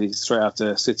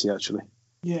City, actually.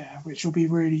 Yeah, which will be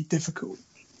really difficult.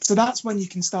 So that's when you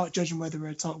can start judging whether we're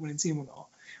a title-winning team or not,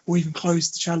 or even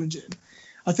close to challenging.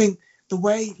 I think the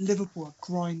way Liverpool are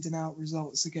grinding out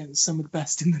results against some of the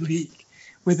best in the league,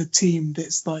 with a team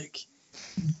that's like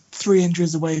 3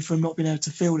 injuries away from not being able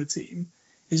to field a team,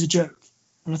 is a joke.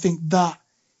 And I think that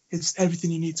is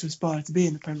everything you need to aspire to be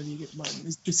in the Premier League at the moment.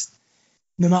 It's just,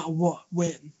 no matter what,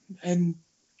 win. And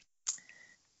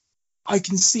I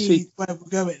can see where we're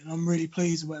going, and I'm really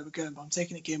pleased with where we're going, but I'm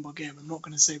taking it game by game. I'm not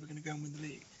going to say we're going to go and win the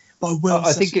league. But I will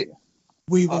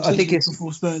we will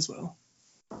before Spurs will.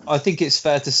 I think it's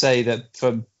fair to say that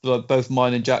from both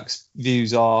mine and Jack's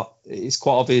views it's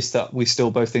quite obvious that we still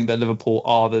both think that Liverpool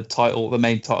are the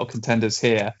main title contenders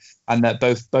here, and that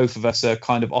both of us are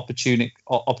kind of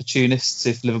opportunists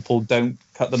if Liverpool don't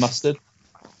cut the mustard.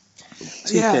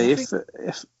 If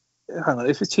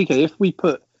we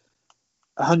put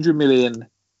 100 million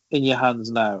in your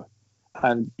hands now,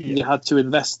 and you had to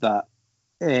invest that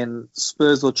in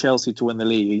Spurs or Chelsea to win the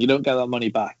league, and you don't get that money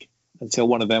back until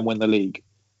one of them win the league,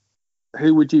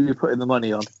 who would you be putting the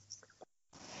money on?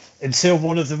 Until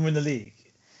one of them win the league?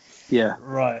 Yeah.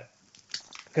 Right.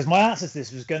 Because my answer to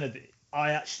this was going to be,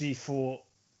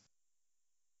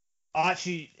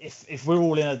 if we're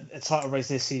all in a title race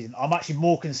this season, I'm actually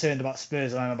more concerned about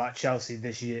Spurs than I am about Chelsea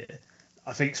this year.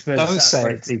 I think Spurs don't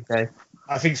say it, TK.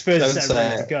 I think Spurs are set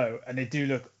ready to go, and they do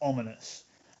look ominous.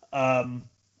 And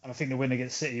I think the win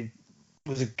against City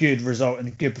was a good result and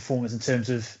a good performance in terms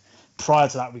of, prior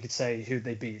to that, we could say who'd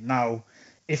they beat. Now,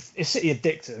 if City had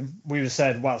dicked them, we would have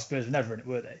said, wow, Spurs were never in it,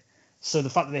 were they? So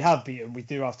the fact that they have beaten, we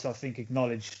do have to, I think,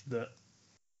 acknowledge that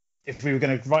if we were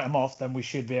going to write them off, then we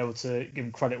should be able to give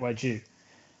them credit where due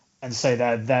and say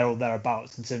they're there or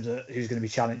thereabouts in terms of who's going to be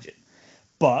challenging.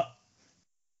 But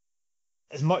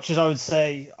as much as I would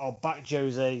say I'll back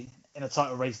Jose in a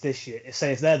title race this year, if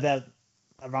they're there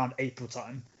around April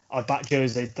time, I'd back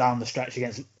Jose down the stretch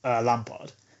against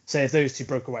Lampard. Say if those two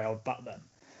broke away, I would back them.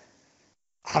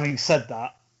 Having said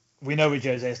that, we know with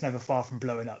Jose it's never far from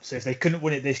blowing up. So if they couldn't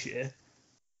win it this year,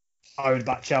 I would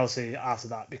back Chelsea after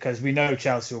that, because we know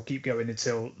Chelsea will keep going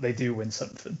until they do win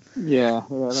something. Yeah.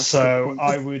 So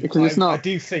I would. I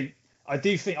do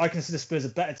think I consider Spurs a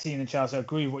better team than Chelsea. I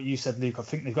agree with what you said, Luke. I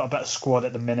think they've got a better squad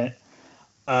at the minute.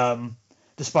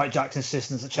 Despite Jackson's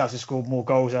insistence that Chelsea scored more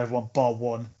goals than everyone bar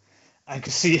one, and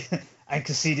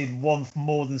conceded one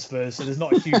more than Spurs, so there's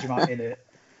not a huge amount in it.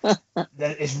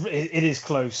 It is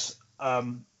close.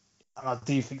 And I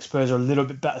do think Spurs are a little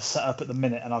bit better set up at the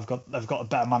minute, and they've got a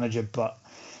better manager. But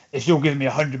if you're giving me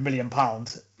 £100 million,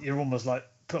 you're almost like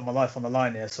putting my life on the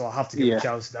line here. So I have to give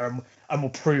Chelsea there, and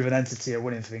we'll prove an entity of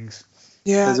winning things.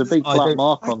 Yeah, there's a big black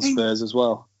mark on Spurs as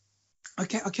well. I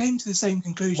came to the same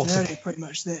conclusion earlier, pretty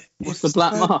much that. What's the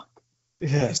black mark?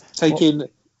 Yeah, taking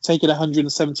a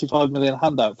 175 million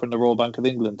handout from the Royal Bank of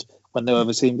England when no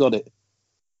other team got it.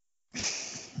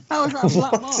 How is that a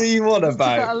black mark? What do you want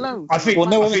about? I think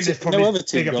no other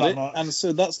team got it, and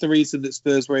so that's the reason that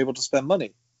Spurs were able to spend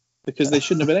money, because they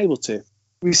shouldn't have been able to.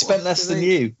 We spent less than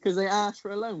you because they asked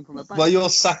for a loan from a bank. Well, you're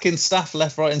sacking staff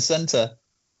left, right, and centre.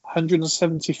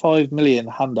 175 million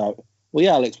handout. Well,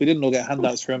 yeah, Alex, we didn't all get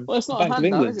handouts from it's not the Bank a of handout,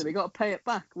 England. Is it? They got to pay it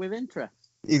back with interest.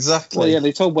 Exactly. Well, yeah,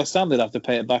 they told West Ham they'd have to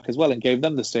pay it back as well, and gave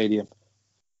them the stadium.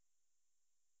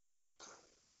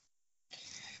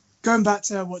 Going back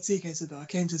to what TK said, though, I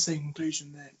came to the same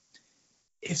conclusion that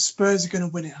if Spurs are going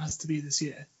to win, it has to be this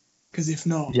year. Because if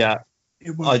not,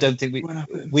 it won't. I don't think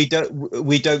we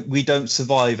don't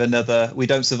survive another. We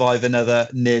don't survive another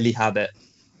nearly had it.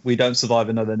 We don't survive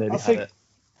another nearly had it.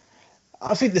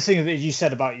 I think the thing that you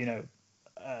said about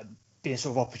being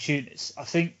sort of opportunists, I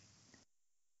think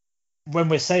when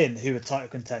we're saying who are title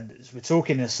contenders, we're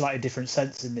talking in a slightly different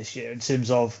sense in this year in terms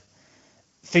of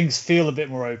things feel a bit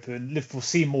more open. Liverpool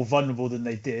seem more vulnerable than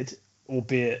they did,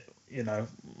 albeit,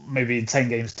 maybe in 10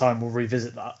 games' time we'll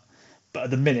revisit that. But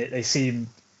at the minute, they seem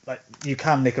like you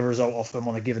can nick a result off them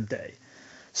on a given day.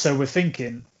 So we're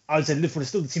thinking, I would say Liverpool is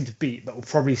still the team to beat, but we'll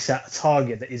probably set a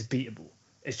target that is beatable.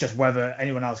 It's just whether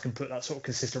anyone else can put that sort of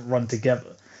consistent run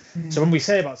together. So when we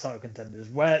say about title contenders,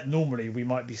 where normally we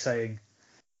might be saying,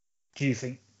 do you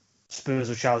think Spurs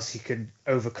or Chelsea can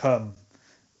overcome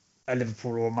a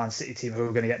Liverpool or a Man City team who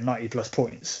are going to get 90 plus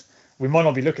points? We might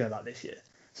not be looking at that this year.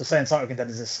 So saying title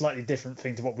contenders is a slightly different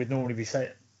thing to what we'd normally be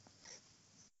saying.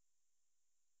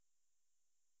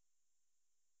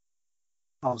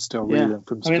 I'm still reeling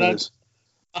from Spurs.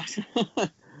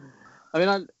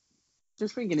 I'm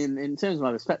just thinking in terms of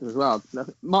my perspective as well,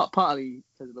 partly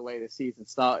because of the way the season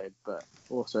started, but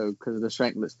also because of the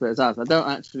strength that Spurs has. I don't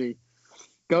actually,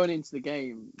 going into the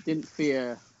game, didn't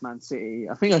fear Man City.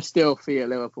 I think I still fear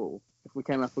Liverpool. If we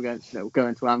came up against,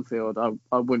 going to Anfield,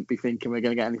 I wouldn't be thinking we're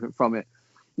going to get anything from it,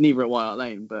 neither at White Hart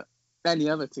Lane, but any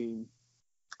other team,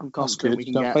 I'm confident we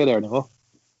can don't play there anymore.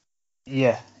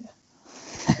 Yeah.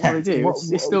 What they do?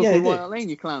 It's still called White Hart Lane,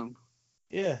 you clown.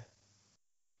 Yeah.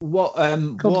 What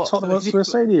Tottenham Hotspur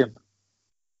Stadium?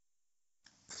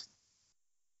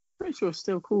 Pretty sure it's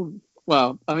still called.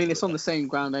 Well, I mean, it's on the same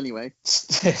ground anyway.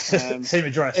 Same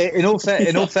address. In all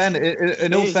fairness,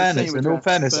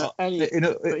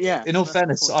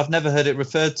 I've never heard it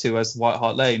referred to as White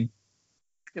Hart Lane.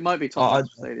 It might be Tottenham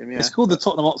Stadium. Yeah, it's called the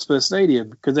Tottenham Hotspur Stadium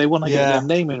because they want to get their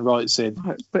naming rights in.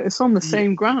 Right, but it's on the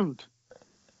same ground.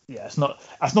 Yeah, that's not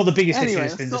the biggest issue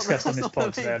that's been discussed on this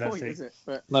pod today, I don't think.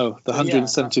 No, the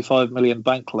 175 million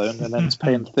bank loan, and then it's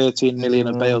paying 13 million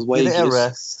of Bale's wages.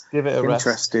 Give it a rest.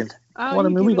 Interesting. Well, I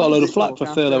mean, we got a load of flack for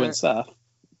furloughing staff.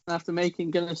 After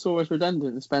making Gunnersaurus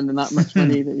redundant and spending that much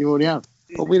money that you already have.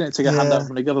 But we don't take a handout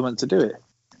from the government to do it.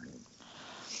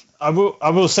 I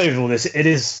will say with all this, it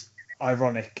is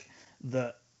ironic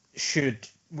that should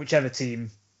whichever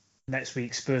team next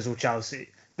week, Spurs or Chelsea,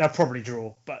 they'll probably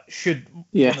draw, but should one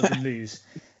of them lose,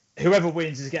 whoever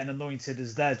wins is getting anointed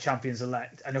as their champions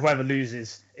elect, and whoever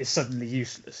loses is suddenly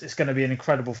useless. It's going to be an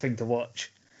incredible thing to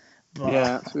watch. But,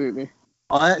 yeah, absolutely.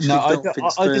 I actually don't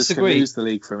think Spurs can lose the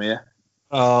league from here.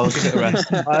 Oh, give it a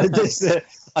rest.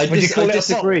 I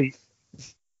disagree.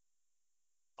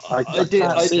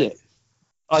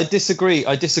 I disagree.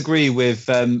 I disagree with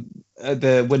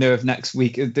the winner of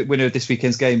the winner of this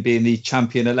weekend's game being the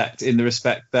champion elect, in the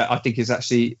respect that I think is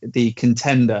actually the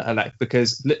contender elect,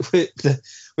 because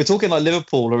we're talking like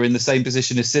Liverpool are in the same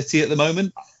position as City at the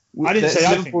moment. I didn't say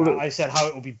Liverpool. I said how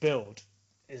it will be billed.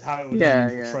 Is how it will be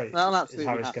portrayed. Well,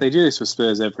 absolutely. They do this with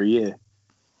Spurs every year.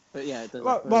 But yeah, it does.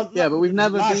 But we've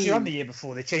never last year and the year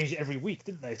before they changed it every week,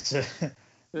 didn't they? So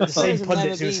the same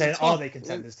pundits who were saying, "Are they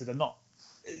contenders?" to them not.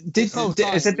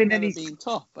 Has there been any been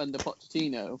top under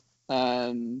Pochettino?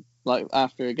 Like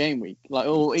after a game week,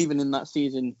 or even in that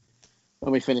season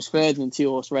when we finished third in the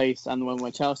 2-horse race and when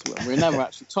we're Chelsea won, we're never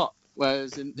actually top.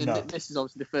 Whereas this is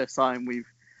obviously the first time we've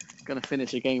going to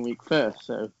finish a game week first,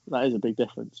 so that is a big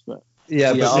difference. But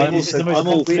it's the most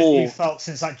confident you felt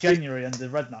since that January under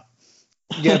Redknapp.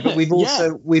 Yeah, but we've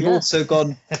also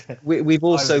gone.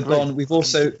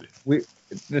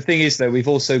 The thing is, though, we've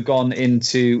also gone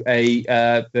into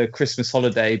the Christmas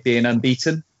holiday being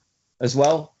unbeaten as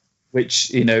well,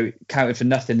 which counted for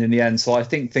nothing in the end. So I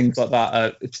think things like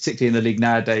that, particularly in the league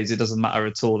nowadays, it doesn't matter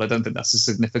at all. I don't think that's a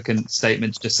significant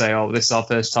statement to just say, "Oh, this is our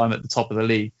first time at the top of the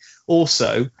league."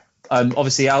 Also,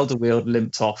 obviously, Alderweireld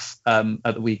limped off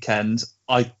at the weekend.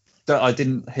 I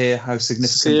didn't hear how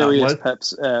significant that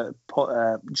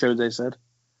was. Jose said.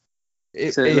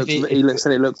 He said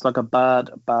it looks like a bad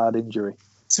injury.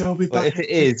 So he'll be back. If it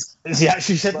is, has he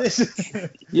actually said this?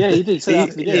 Yeah, he did say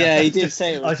that. He did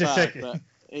say it was just bad, checking. But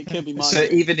it could be minor. So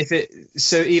even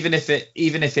if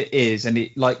it is, and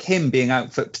like him being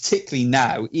out for particularly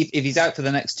now, if he's out for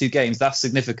the next 2 games, that's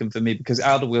significant for me because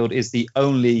Alderweireld is the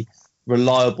only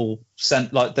reliable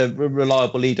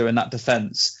leader in that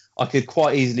defence. I could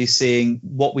quite easily seeing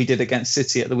what we did against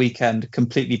City at the weekend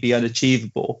completely be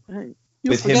unachievable. Hey,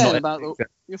 you're forgetting about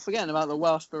the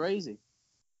Welsh Baresi.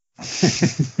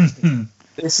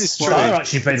 This is true. I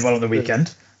actually played well on the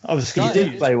weekend. He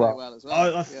did play well.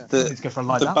 I need to go for a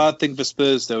line the down. bad thing for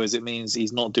Spurs though is it means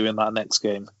he's not doing that next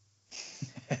game.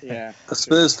 Yeah. The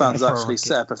Spurs fans actually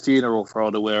set up a funeral for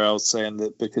Alderweireld saying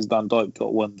that because Van Dijk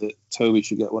got one, that Toby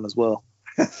should get one as well.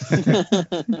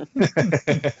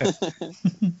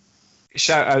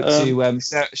 Shout out to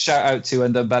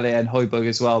Ndombele and Højbjerg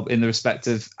as well in the respect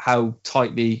of how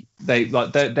tightly they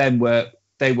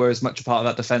were as much a part of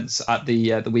that defence at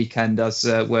the weekend as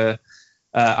were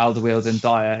Alderweireld and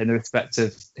Dyer in the respect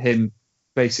of him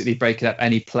basically breaking up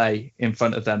any play in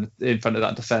front of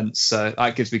that defence. So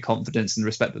that gives me confidence in the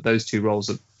respect that those two roles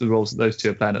are the roles that those two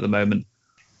are playing at the moment.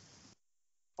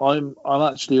 I'm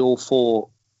actually all for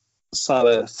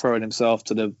Salah throwing himself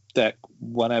to the deck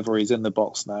whenever he's in the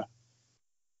box now.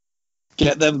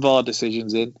 Get them VAR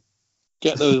decisions in.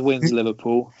 Get those wins,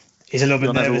 Liverpool. He's a little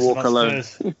bit nervous walk alone.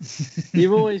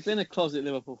 You've always been a closet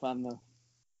Liverpool fan, though.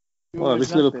 Well, if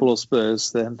it's Liverpool or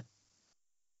Spurs, then...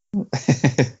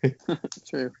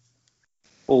 True.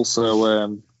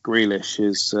 Also, Grealish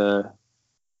has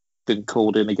been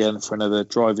called in again for another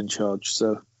driving charge,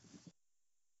 so...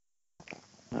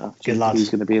 Good lad. He's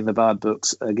going to be in the bad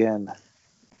books again.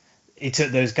 He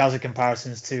took those Gaza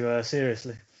comparisons too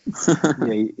seriously.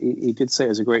 Yeah, he did say it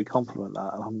was a great compliment,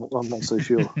 that, and I'm not so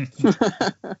sure.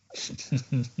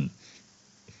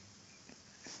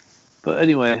 But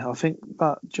anyway, I think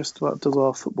that just about does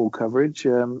our football coverage.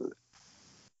 In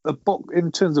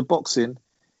terms of boxing,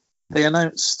 they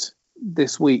announced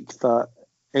this week that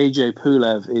AJ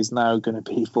Pulev is now going to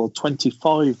be for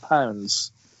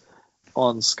 £25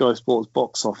 on Sky Sports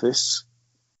box office.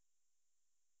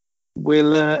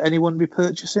 Will anyone be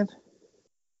purchasing?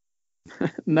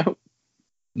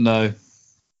 No.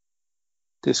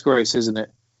 Disgrace, isn't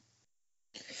it?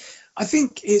 I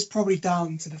think it's probably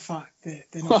down to the fact that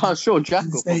they're not. Well, I'm sure Jack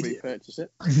will probably purchase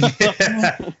it.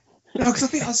 No, because I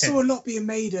think I saw a lot being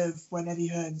made of when Eddie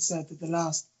Hearn said that the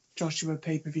last Joshua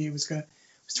pay-per-view was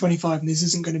 25, and this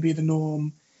isn't going to be the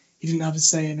norm. He didn't have a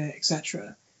say in it,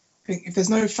 etc. I think if there's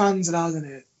no fans allowed in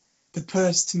it, the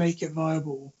purse to make it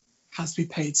viable has to be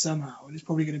paid somehow, and it's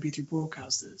probably going to be through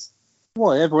broadcasters.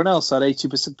 Why? Everyone else had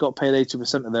 80%, got paid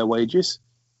 80% of their wages.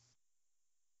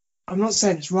 I'm not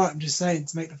saying it's right. I'm just saying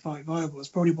to make the fight viable. It's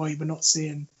probably why we're not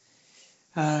seeing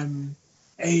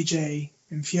AJ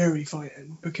and Fury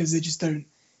fighting, because they just don't.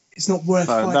 It's not worth.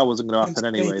 That wasn't going to happen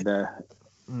anyway. There.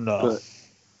 No. But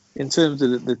in terms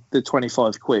of the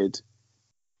 25 quid,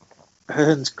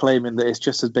 Hearn's claiming that it's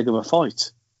just as big of a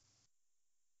fight.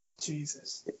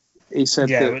 Jesus. He said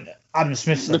that. Adam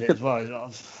Smith said it as well. That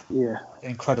was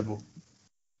incredible.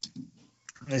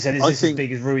 They said, is this as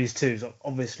big as Ruiz too? So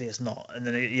obviously it's not. And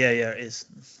then, it is.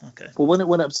 Okay. Well, when it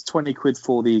went up to 20 quid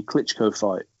for the Klitschko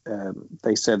fight,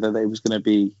 they said that it was going to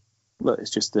be, look,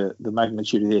 it's just the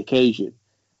magnitude of the occasion.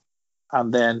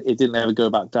 And then it didn't ever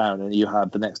go back down. And you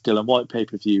had the next Dylan White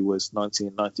pay-per-view was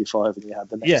 1995, and you had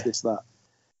the next this, that.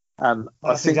 And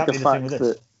I think exactly the fact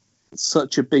that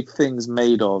such a big thing's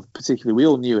made of, particularly, we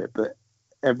all knew it, but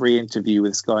every interview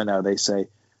with Sky now, they say,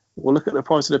 well, look at the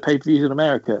price of the pay-per-views in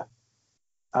America.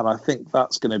 And I think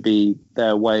that's going to be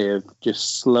their way of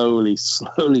just slowly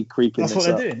creeping That's this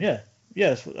what up. they're doing, yeah.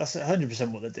 Yeah, that's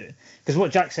 100% what they're doing. Because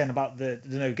what Jack's saying about the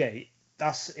no gate,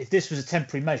 if this was a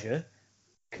temporary measure,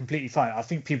 completely fine. I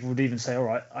think people would even say, all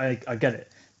right, I get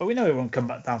it. But we know it won't come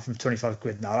back down from 25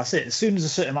 quid now. That's it. As soon as a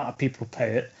certain amount of people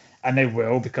pay it, and they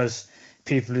will, because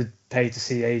people would pay to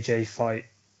see AJ fight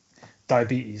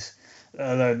diabetes,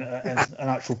 let alone an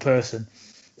actual person.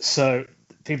 So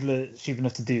people are cheap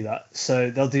enough to do that. So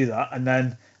they'll do that. And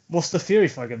then what's the Fury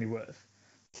fight going to be worth?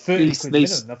 30 quid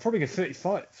minimum. They'll probably go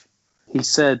 35. He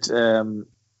said Hearn,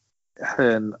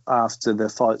 after the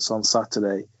fights on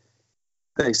Saturday,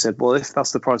 they said, well, if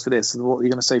that's the price for this, then what are you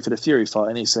going to say for the Fury fight?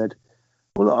 And he said,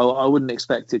 well, I wouldn't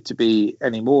expect it to be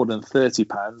any more than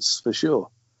 £30 for sure.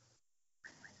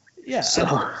 Yeah.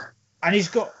 So. And he's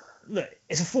got, look,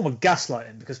 it's a form of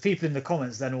gaslighting, because people in the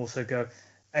comments then also go,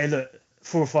 hey, look,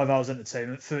 4 or 5 hours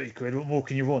entertainment, 30 quid, what more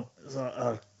can you want? It's like,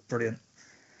 oh, brilliant.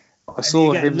 I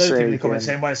saw him say people in the comments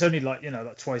saying, well, it's only like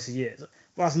twice a year.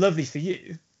 Well, that's lovely for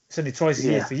you. It's only twice a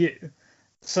year for you.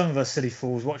 Some of us silly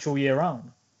fools watch all year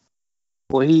round.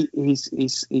 Well, he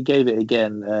gave it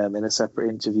again in a separate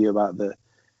interview about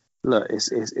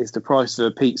it's the price of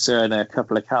a pizza and a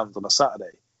couple of cans on a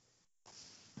Saturday,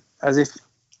 as if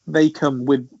they come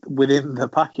within the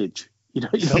package. You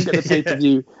don't get the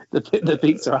pay-per-view, the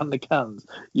pizza and the cans.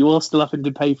 You are still having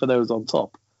to pay for those on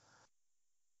top.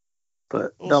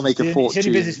 But also, they'll make a fortune. It's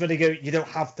only business when they go, you don't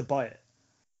have to buy it.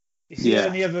 You see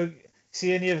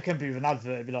any other company with an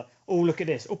advert, it'd be like, oh, look at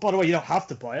this. Oh, by the way, you don't have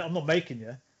to buy it. I'm not making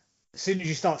you. As soon as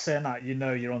you start saying that,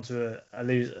 you're onto a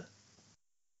loser.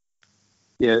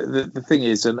 Yeah, the thing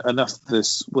is, enough of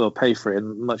this will pay for it.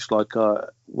 And much like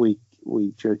we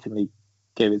jokingly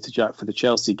gave it to Jack for the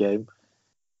Chelsea game,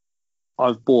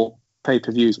 I've bought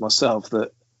pay-per-views myself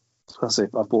that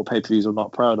I've bought pay-per-views I'm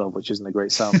not proud of, which isn't a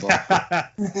great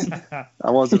soundbite.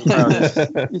 I wasn't proud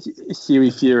of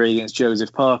Hughie Fury against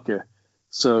Joseph Parker.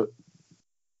 So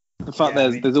the fact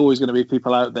there's always going to be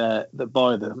people out there that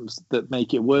buy them that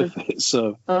make it worth it.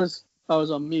 So I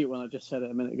was on mute when I just said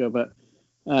it a minute ago, but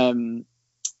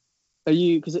are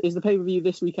you? Because is the pay-per-view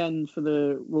this weekend for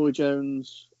the Roy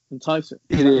Jones and Tyson?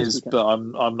 It is, but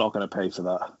I'm not going to pay for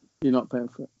that. You're not paying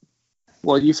for it.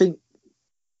 Well, you think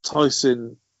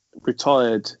Tyson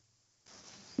retired?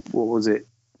 What was it?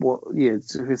 What year?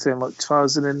 We're saying like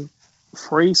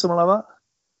 2003, something like that.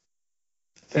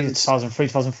 I think it's 2003,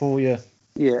 2004, yeah.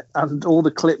 Yeah, and all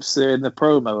the clips there in the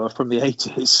promo are from the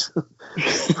 80s,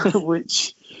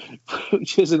 which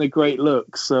isn't a great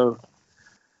look. So,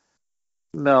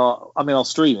 no, I mean, I'll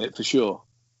stream it for sure,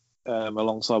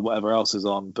 alongside whatever else is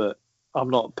on, but I'm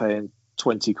not paying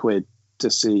 20 quid to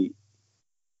see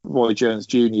Roy Jones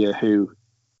Jr., who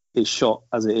is shot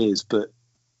as it is, but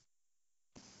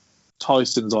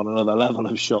Tyson's on another level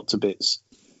of shot to bits.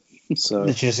 So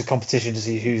it's just a competition to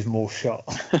see who's more shot.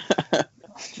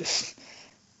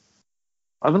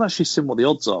 I haven't actually seen what the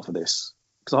odds are for this,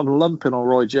 because I'm lumping on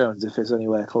Roy Jones if it's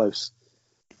anywhere close.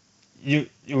 You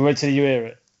wait till you hear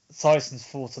it. Tyson's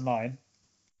 4-9.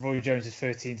 Roy Jones is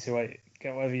 13-8.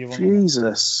 Get whatever you want.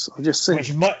 Jesus, I just think.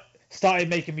 Which started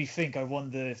making me think. I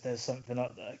wonder if there's something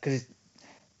up there, because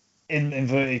in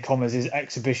inverted commas is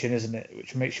exhibition, isn't it?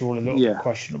 Which makes you all a little bit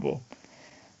questionable.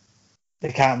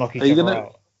 They can't knock each other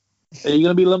out. Are you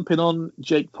going to be lumping on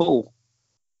Jake Paul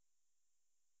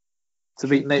to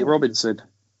beat Nate Robinson?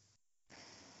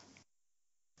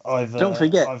 Don't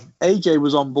forget, AJ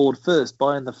was on board first,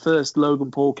 buying the first Logan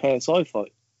Paul KSI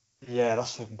fight. Yeah,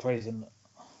 that's fucking crazy, isn't it?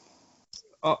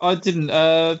 I didn't.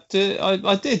 I did.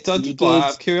 I just buy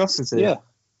out of curiosity. Yeah,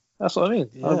 that's what I mean.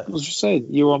 Yeah. I was just saying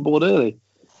you were on board early.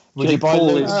 Jake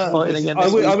Paul is fighting again.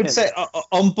 I would say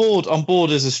on board. On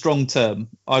board is a strong term.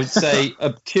 I would say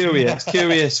curious.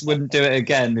 Curious wouldn't do it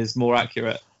again is more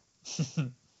accurate.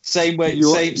 Same way.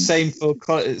 Same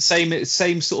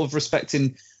sort of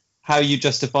respecting how you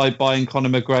justify buying Conor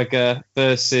McGregor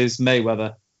versus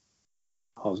Mayweather.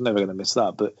 I was never going to miss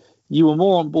that, but you were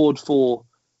more on board for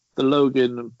the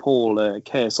Logan Paul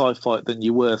KSI fight than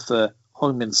you were for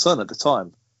Heung-Min Son at the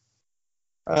time.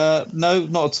 No,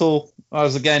 not at all.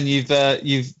 You've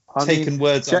taken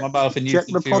words out of my mouth and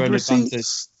used them for your own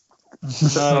advantage.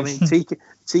 I mean,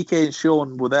 TK and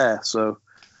Sean were there, so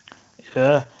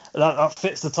yeah, that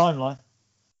fits the timeline.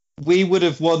 We would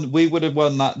have won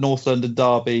that North London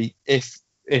derby if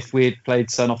we had played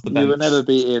Son off the bench. You were never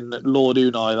beating Lord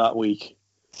Unai that week.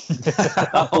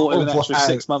 That bought him an extra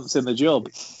 6 months in the job.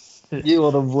 You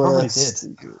are the worst.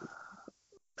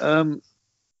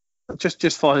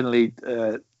 Just finally,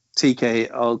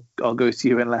 TK, I'll go to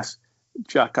you unless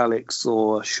Jack, Alex,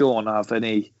 or Sean have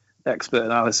any expert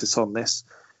analysis on this.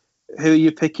 who are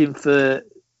you picking for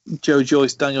Joe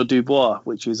Joyce, Daniel Dubois,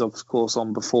 which is of course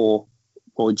on before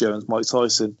Roy Jones, Mike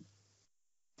Tyson?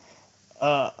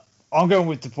 I'm going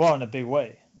with Dubois in a big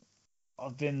way.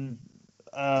 I've been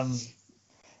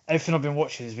everything I've been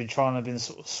watching has been trying to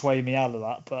sort of sway me out of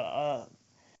that, but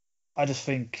I just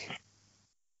think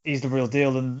he's the real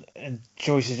deal, and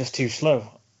Joyce is just too slow.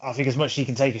 I think as much as he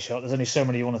can take a shot, there's only so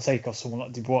many you want to take off someone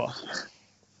like Dubois.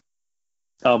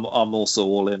 I'm also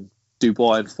all in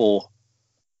Dubois in 4.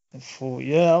 In 4,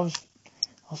 yeah, I was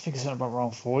thinking something about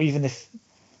round 4, even if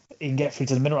he can get through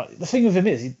to the middle. The thing with him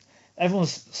is,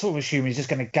 everyone's sort of assuming he's just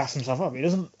going to gas himself up. He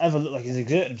doesn't ever look like he's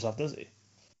exerting himself, does he?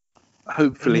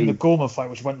 Hopefully. In the Gorman fight,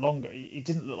 which went longer, he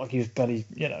didn't look like he was barely,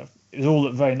 it was all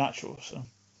looked very natural. So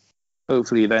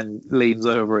hopefully he then leans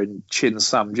over and chins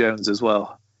Sam Jones as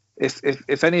well.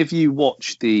 If any of you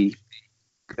watch the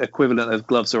equivalent of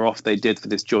Gloves Are Off they did for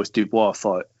this Joyce Dubois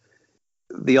fight,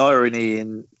 the irony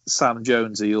in Sam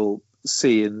Jones you'll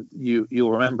see, and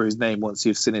you'll remember his name once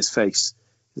you've seen his face,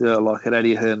 like an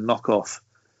Eddie Hearn knockoff,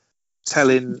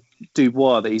 telling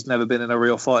Dubois that he's never been in a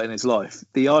real fight in his life.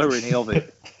 The irony of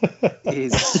it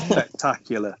is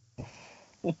spectacular.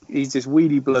 He's this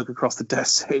weedy bloke across the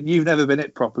desk saying you've never been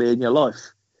hit properly in your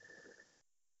life.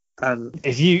 And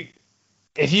if you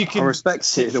can, I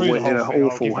respect it in an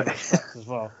awful way. As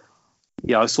well.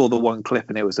 Yeah, I saw the one clip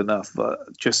and it was enough.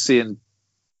 But just seeing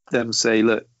them say,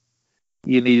 "Look,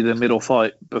 you needed a middle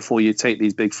fight before you take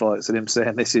these big fights," and him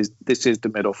saying, "This is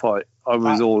the middle fight," I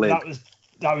was all in.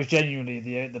 That was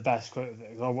genuinely the best quote of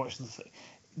it. I watched the thing.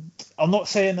 I'm not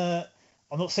saying they're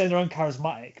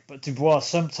uncharismatic, but Dubois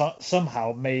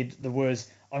somehow made the words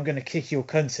 "I'm going to kick your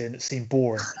cunt in" seem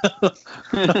boring.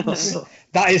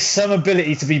 That is some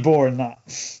ability to be boring. That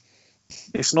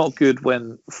it's not good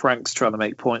when Frank's trying to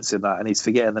make points in that and he's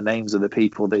forgetting the names of the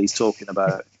people that he's talking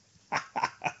about.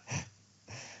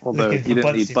 Although you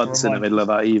didn't need Bunce in the middle of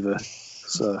that either.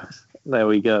 So there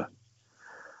we go.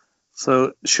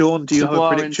 So Sean, do you have a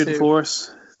prediction for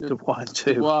us? Dubois in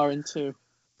 2. Dubois in 2.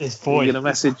 His boy. Are you going to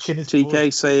message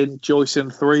TK saying Joyce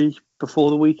in 3 before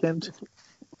the weekend?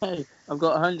 Hey, I've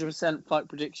got 100% fight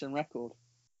prediction record.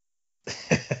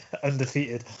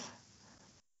 Undefeated.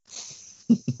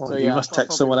 Well, so, you must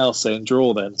text someone else saying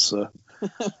draw then, so.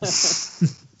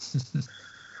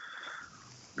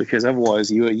 Because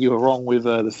otherwise you were wrong with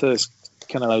the first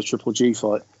Canelo Triple G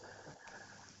fight.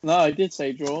 No, I did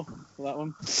say draw for that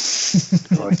one.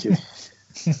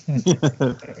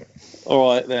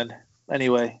 All right then.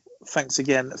 Anyway, thanks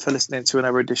again for listening to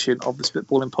another edition of the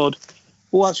Spitballing Pod.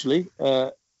 Well, actually,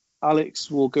 Alex,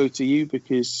 will go to you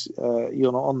because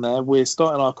you're not on there. We're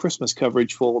starting our Christmas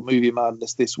coverage for Movie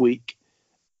Madness this week.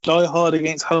 Die Hard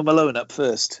against Home Alone up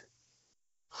first.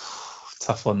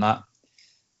 Tough one, that.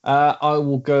 I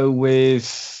will go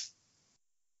with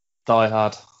Die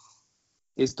Hard.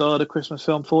 Is Die Hard a Christmas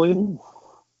film for you?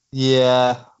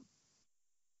 Yeah.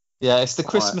 Yeah, it's the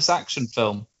Christmas action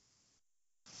film.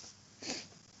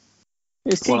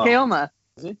 Is TK on there?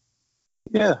 Is he?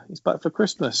 Yeah, he's back for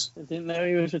Christmas. I didn't know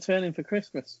he was returning for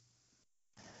Christmas.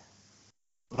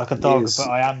 Like a dog, but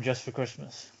I am just for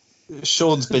Christmas.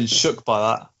 Sean's been shook by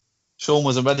that. Sean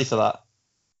wasn't ready for that.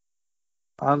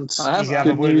 And you have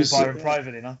a word with Byron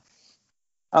privately, no?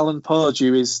 Alan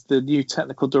Pardew is the new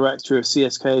technical director of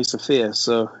CSKA Sofia,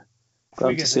 so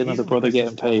glad to see another brother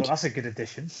getting paid. Well, that's a good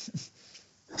addition.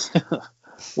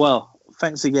 Well,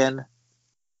 thanks again.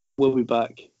 We'll be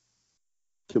back.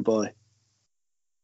 Goodbye.